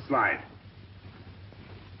 Reverse the slide.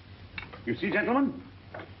 You see, gentlemen?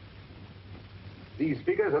 These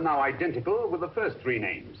figures are now identical with the first 3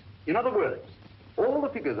 names. In other words, all the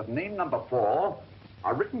figures of name number 4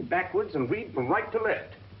 are written backwards and read from right to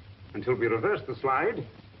left until we reverse the slide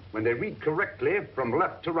when they read correctly from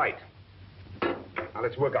left to right. Now,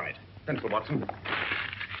 let's work on it. Pencil, Watson.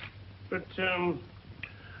 But,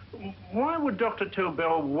 why would Dr.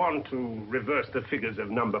 Tobel want to reverse the figures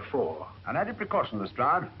of number 4? An added precaution,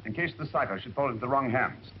 Lestrade, in case the cipher should fall into the wrong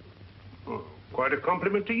hands. Quite a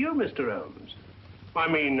compliment to you, Mr. Holmes. I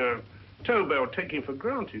mean, Tobel taking for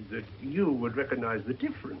granted that you would recognize the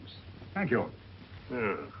difference. Thank you.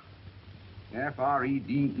 Yeah.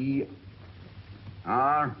 Frederick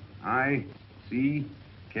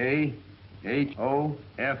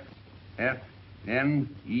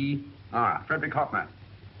Hoffner. Frederick Hoffner.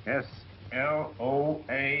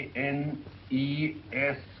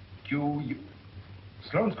 S-L-O-A-N-E-S-Q-U.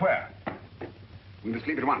 Sloane Square. We must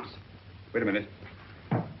leave at once. Wait a minute.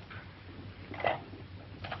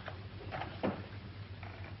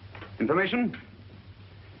 Information?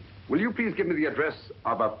 Will you please give me the address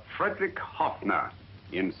of a Frederick Hoffner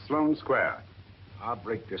in Sloane Square? I'll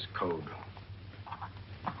break this code.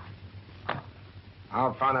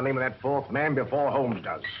 I'll find the name of that fourth man before Holmes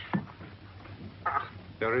does.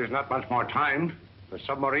 There is not much more time. The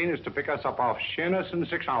submarine is to pick us up off Sheerness in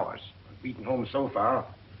 6 hours. Beaten Holmes so far.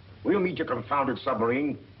 We'll meet your confounded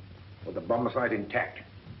submarine with the bomb site intact.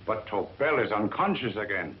 But Tobel is unconscious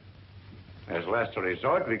again. As last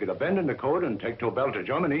resort, we could abandon the code and take Tobel to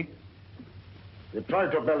Germany. We'll try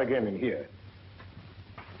Tobel again in here.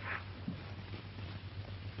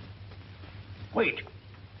 Wait.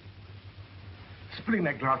 Spilling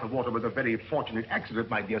that glass of water was a very fortunate accident,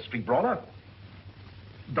 my dear street brawler.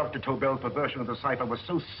 Dr. Tobel's perversion of the cipher was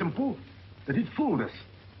so simple that it fooled us.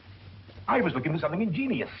 I was looking for something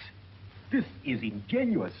ingenious. This is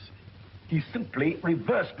ingenious. He simply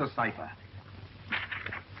reversed the cipher.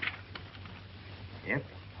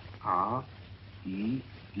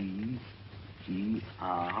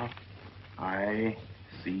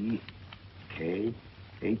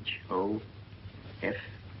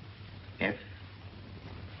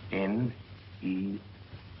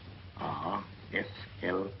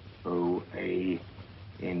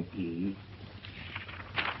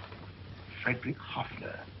 Frederick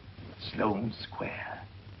Hoffner, Sloane Square.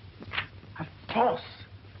 Of course.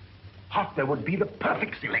 Hoffner would be the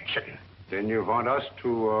perfect selection. Then you want us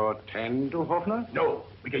to tend to Hoffner? No,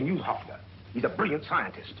 we can use Hoffner. He's a brilliant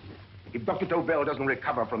scientist. If Dr. Tobel doesn't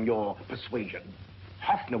recover from your persuasion,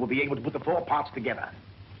 Hoffner will be able to put the 4 parts together.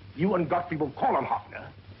 You and Godfrey will call on Hoffner,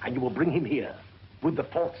 and you will bring him here with the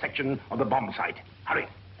 4th section of the bomb site. Hurry.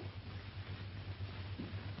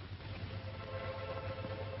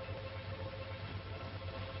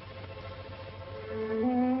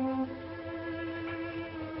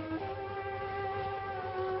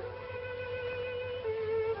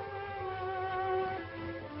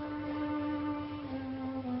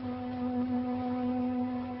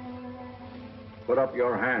 Put up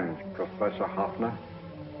your hand, Professor Hoffner.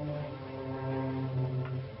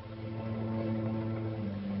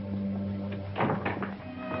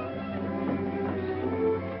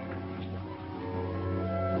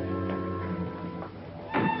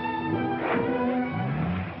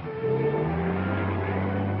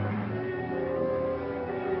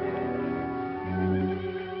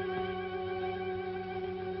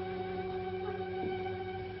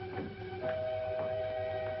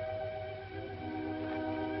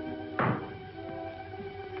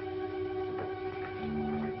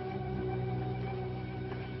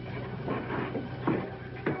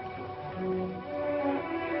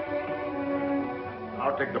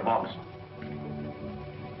 I'll take the box.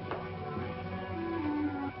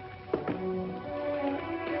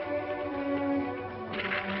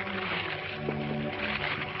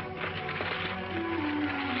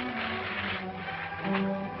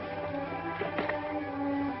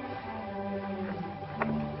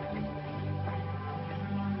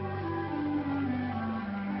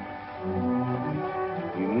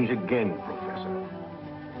 We meet again, Professor.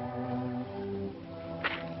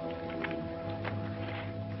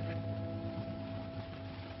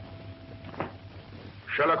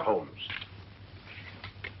 Sherlock Holmes.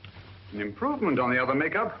 An improvement on the other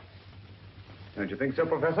makeup. Don't you think so,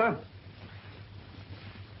 Professor?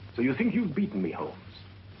 So you think you've beaten me, Holmes?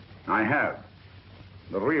 I have.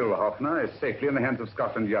 The real Hoffner is safely in the hands of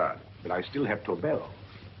Scotland Yard. But I still have Tobel.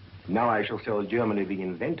 Now I shall sell Germany the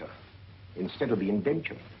inventor instead of the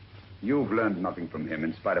invention. You've learned nothing from him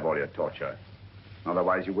in spite of all your torture.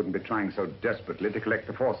 Otherwise, you wouldn't be trying so desperately to collect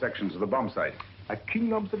the 4 sections of the bomb site. A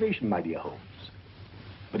keen observation, my dear Holmes.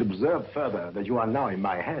 But observe further that you are now in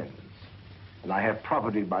my hands, and I have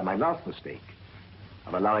profited by my last mistake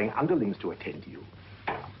of allowing underlings to attend to you.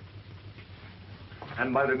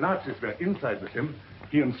 And while the Nazis were inside with him,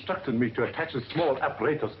 he instructed me to attach a small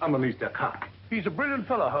apparatus underneath their car. He's a brilliant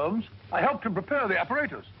fellow, Holmes. I helped him prepare the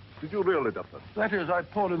apparatus. Did you really, Doctor? That is, I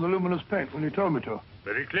poured in the luminous paint when you told me to.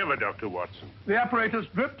 Very clever, Dr. Watson. The apparatus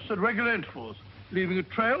drips at regular intervals, leaving a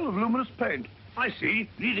trail of luminous paint. I see,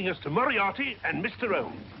 leading us to Moriarty and Mr.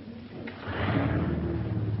 Holmes.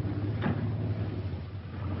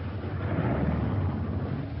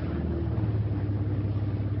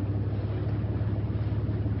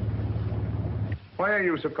 Why are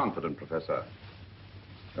you so confident, Professor?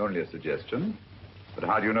 Only a suggestion. But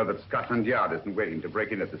how do you know that Scotland Yard isn't waiting to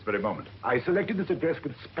break in at this very moment? I selected this address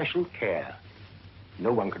with special care.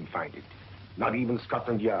 No one can find it. Not even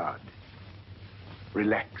Scotland Yard.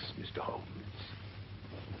 Relax, Mr. Holmes.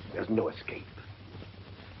 There's no escape.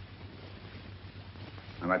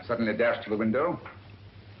 I might suddenly dash to the window,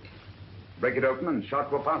 break it open, and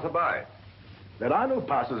shout to a passerby. There are no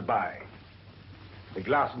passers-by. The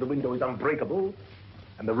glass in the window is unbreakable,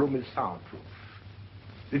 and the room is soundproof.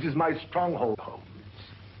 This is my stronghold, Holmes,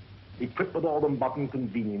 equipped with all the modern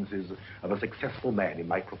conveniences of a successful man in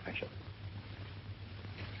my profession.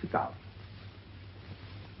 Sit down.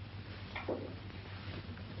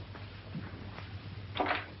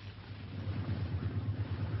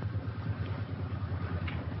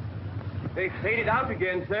 They faded out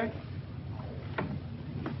again, sir.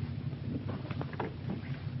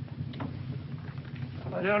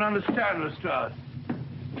 I don't understand, Lestrade.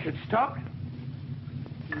 It stopped,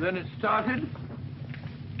 and then it started,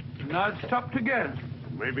 and now it stopped again.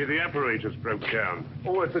 Maybe the apparatus broke down.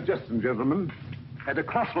 Oh, a suggestion, gentlemen. At a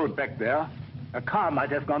crossroad back there, a car might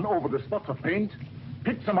have gone over the spots of paint,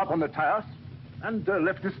 picked them up on the tires, and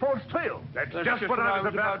left this false trail. That's just what I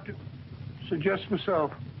was about to suggest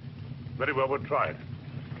myself. Very well, we'll try it.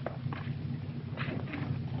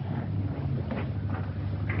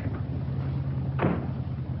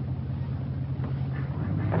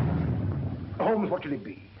 Holmes, what should it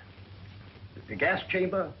be? The gas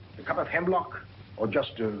chamber, the cup of hemlock, or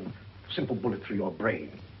just a simple bullet through your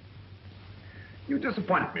brain? You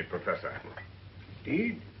disappoint me, Professor.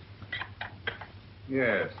 Indeed?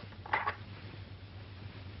 Yes.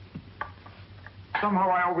 Somehow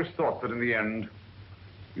I always thought that in the end,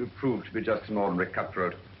 you'd prove to be just an ordinary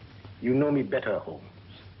cutthroat. You know me better, Holmes.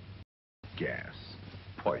 Gas,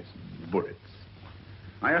 poison, bullets.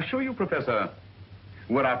 I assure you, Professor,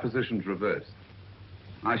 were our positions reversed,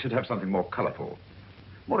 I should have something more colorful,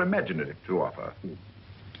 more imaginative to offer.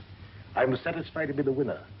 I'm satisfied to be the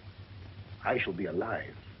winner. I shall be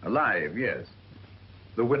alive. Alive, yes.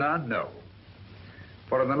 The winner, no.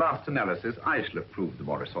 For in the last analysis, I shall have proved the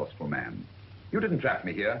more resourceful man. You didn't trap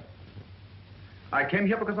me here. I came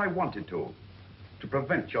here because I wanted to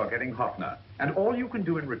prevent your getting Hoffner. And all you can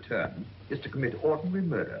do in return is to commit ordinary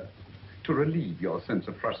murder, to relieve your sense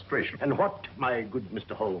of frustration. And what, my good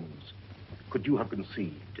Mr. Holmes, could you have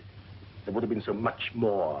conceived that would have been so much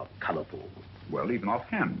more colorful? Well, even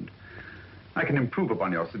offhand, I can improve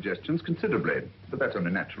upon your suggestions considerably, but that's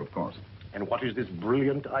only natural, of course. And what is this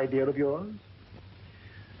brilliant idea of yours?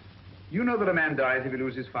 You know that a man dies if he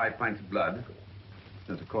loses 5 pints of blood?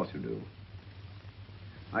 Yes, of course you do.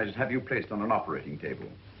 I should have you placed on an operating table,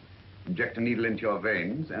 inject a needle into your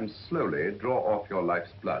veins, and slowly draw off your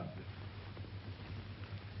life's blood.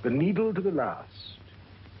 The needle to the last.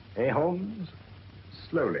 Eh, Holmes?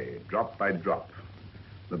 Slowly, drop by drop,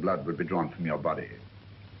 the blood would be drawn from your body.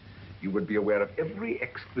 You would be aware of every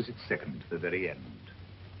exquisite second to the very end.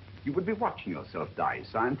 You would be watching yourself die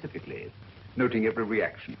scientifically, noting every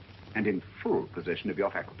reaction, and in full possession of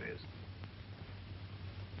your faculties.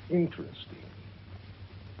 Interesting.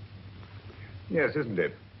 Yes, isn't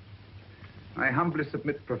it? I humbly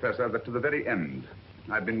submit, Professor, that to the very end,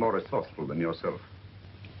 I've been more resourceful than yourself.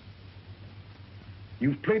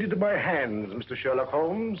 You've played into my hands, Mr. Sherlock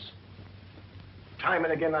Holmes. Time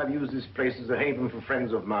and again, I've used this place as a haven for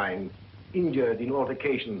friends of mine, injured in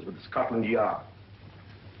altercations with Scotland Yard.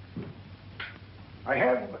 I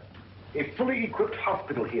have a fully equipped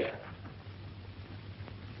hospital here.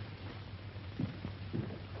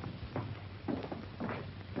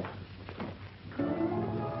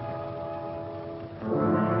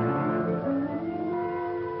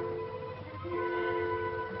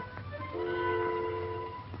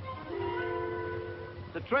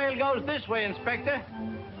 The trail goes this way, Inspector.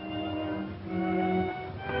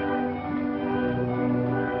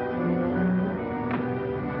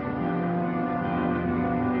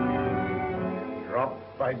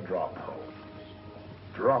 Drop by drop, Holmes.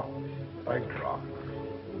 Drop by drop.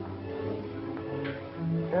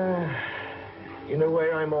 In a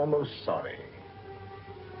way, I'm almost sorry.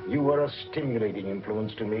 You were a stimulating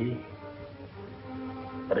influence to me.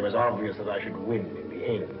 But it was obvious that I should win in the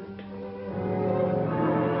end.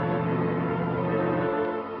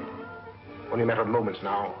 Only a matter of moments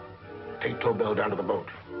now. Take Tobel down to the boat.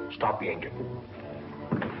 Stop the engine.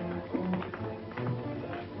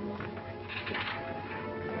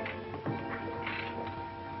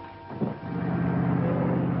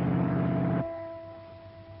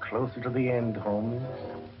 Closer to the end, Holmes.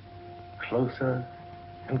 Closer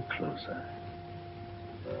and closer.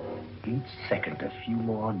 Each second, a few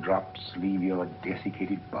more drops leave your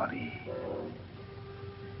desiccated body.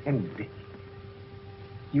 And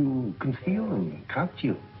you can feel them, can't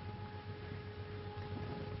you?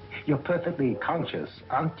 You're perfectly conscious,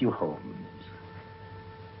 aren't you, Holmes?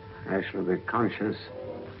 I shall be conscious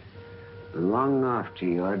long after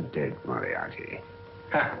you're dead, Moriarty.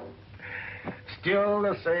 Ha! Still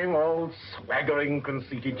the same old swaggering,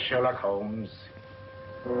 conceited Sherlock Holmes.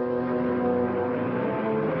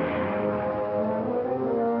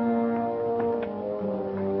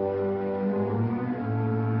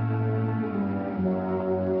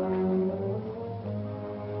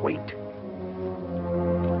 Wait.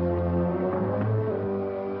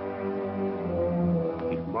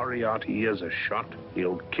 If Moriarty hears a shot,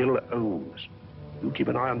 he'll kill Holmes. You keep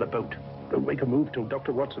an eye on the boat. Don't make a move till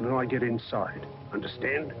Dr. Watson and I get inside.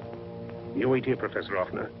 Understand? You wait here, Professor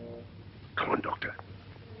Offner. Come on, Doctor.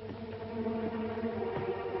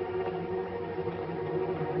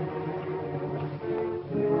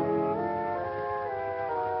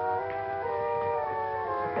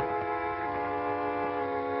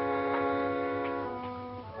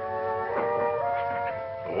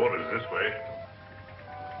 The water's this way.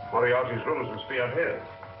 Moriarty's rooms must be ahead.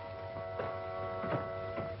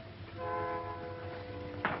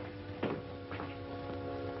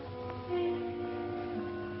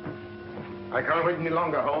 I can't wait any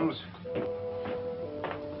longer, Holmes.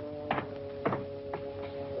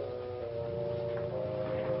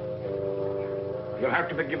 You'll have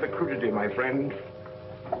to forgive the crudity, my friend.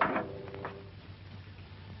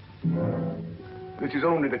 This is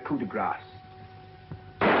only the coup de grace.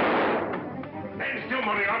 Stand still,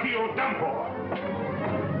 Moriarty, you're done for.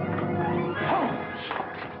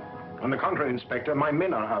 Holmes! On the contrary, Inspector, my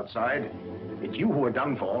men are outside. It's you who are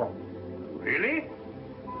done for. Really?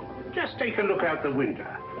 Just take a look out the window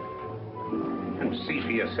and see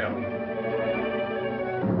for yourself.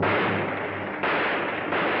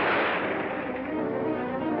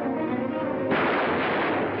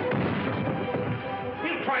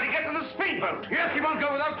 He'll try to get to the speedboat. Yes, he won't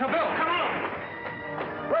go without Tobel. Come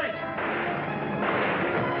on. Wait!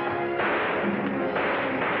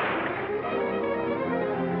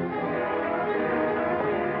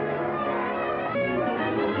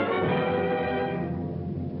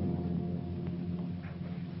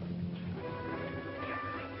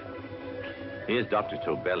 Here's Dr.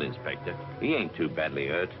 Tobel, Inspector. He ain't too badly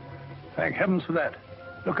hurt. Thank heavens for that.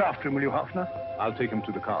 Look after him, will you, Hoffner? I'll take him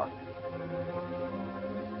to the car.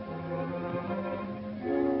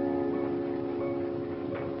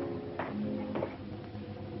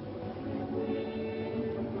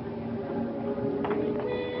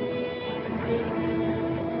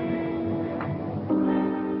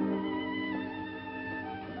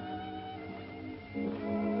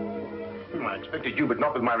 I expected you, but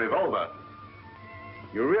not with my revolver.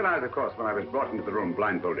 You realize, of course, when I was brought into the room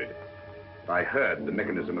blindfolded, I heard the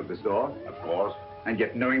mechanism of this door. Of course. And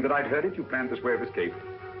yet, knowing that I'd heard it, you planned this way of escape.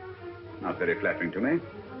 Not very flattering to me.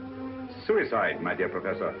 Suicide, my dear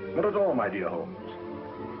Professor. Not at all, my dear Holmes.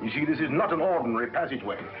 You see, this is not an ordinary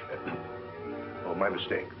passageway. Oh, my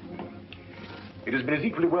mistake. It has been as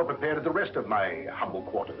equally well prepared as the rest of my humble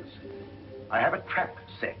quarters. I have a trap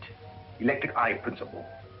set, electric eye principle.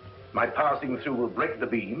 My passing through will break the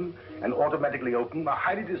beam and automatically open a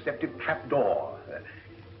highly deceptive trap door.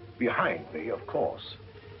 Behind me, of course,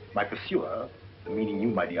 my pursuer, meaning you,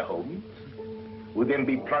 my dear Holmes, will then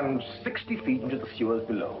be plunged 60 feet into the sewers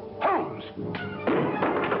below. Holmes!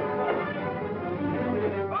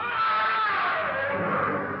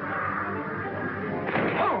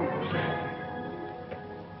 Holmes!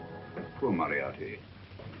 Poor Moriarty.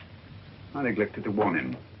 I neglected to warn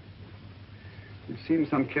him. It seems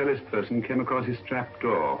some careless person came across his trap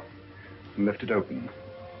door and left it open.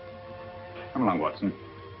 Come along, Watson.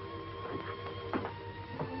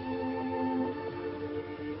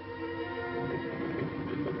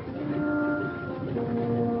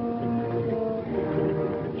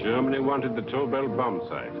 Germany wanted the Tobel bomb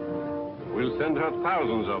site. We'll send her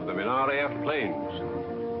thousands of them in RAF planes.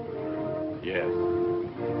 Yes.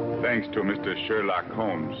 Thanks to Mr. Sherlock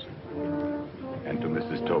Holmes and to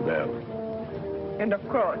Mrs. Tobel. And of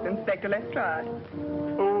course, Inspector Lestrade.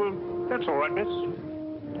 Oh, that's all right, miss.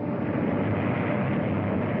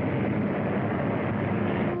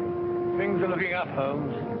 Things are looking up,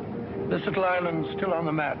 Holmes. This little island's still on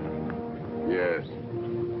the map. Yes.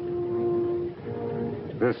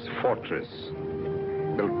 This fortress,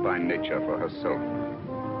 built by nature for herself.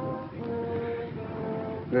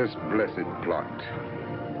 This blessed plot.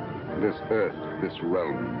 This earth, this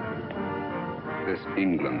realm. This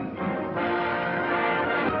England.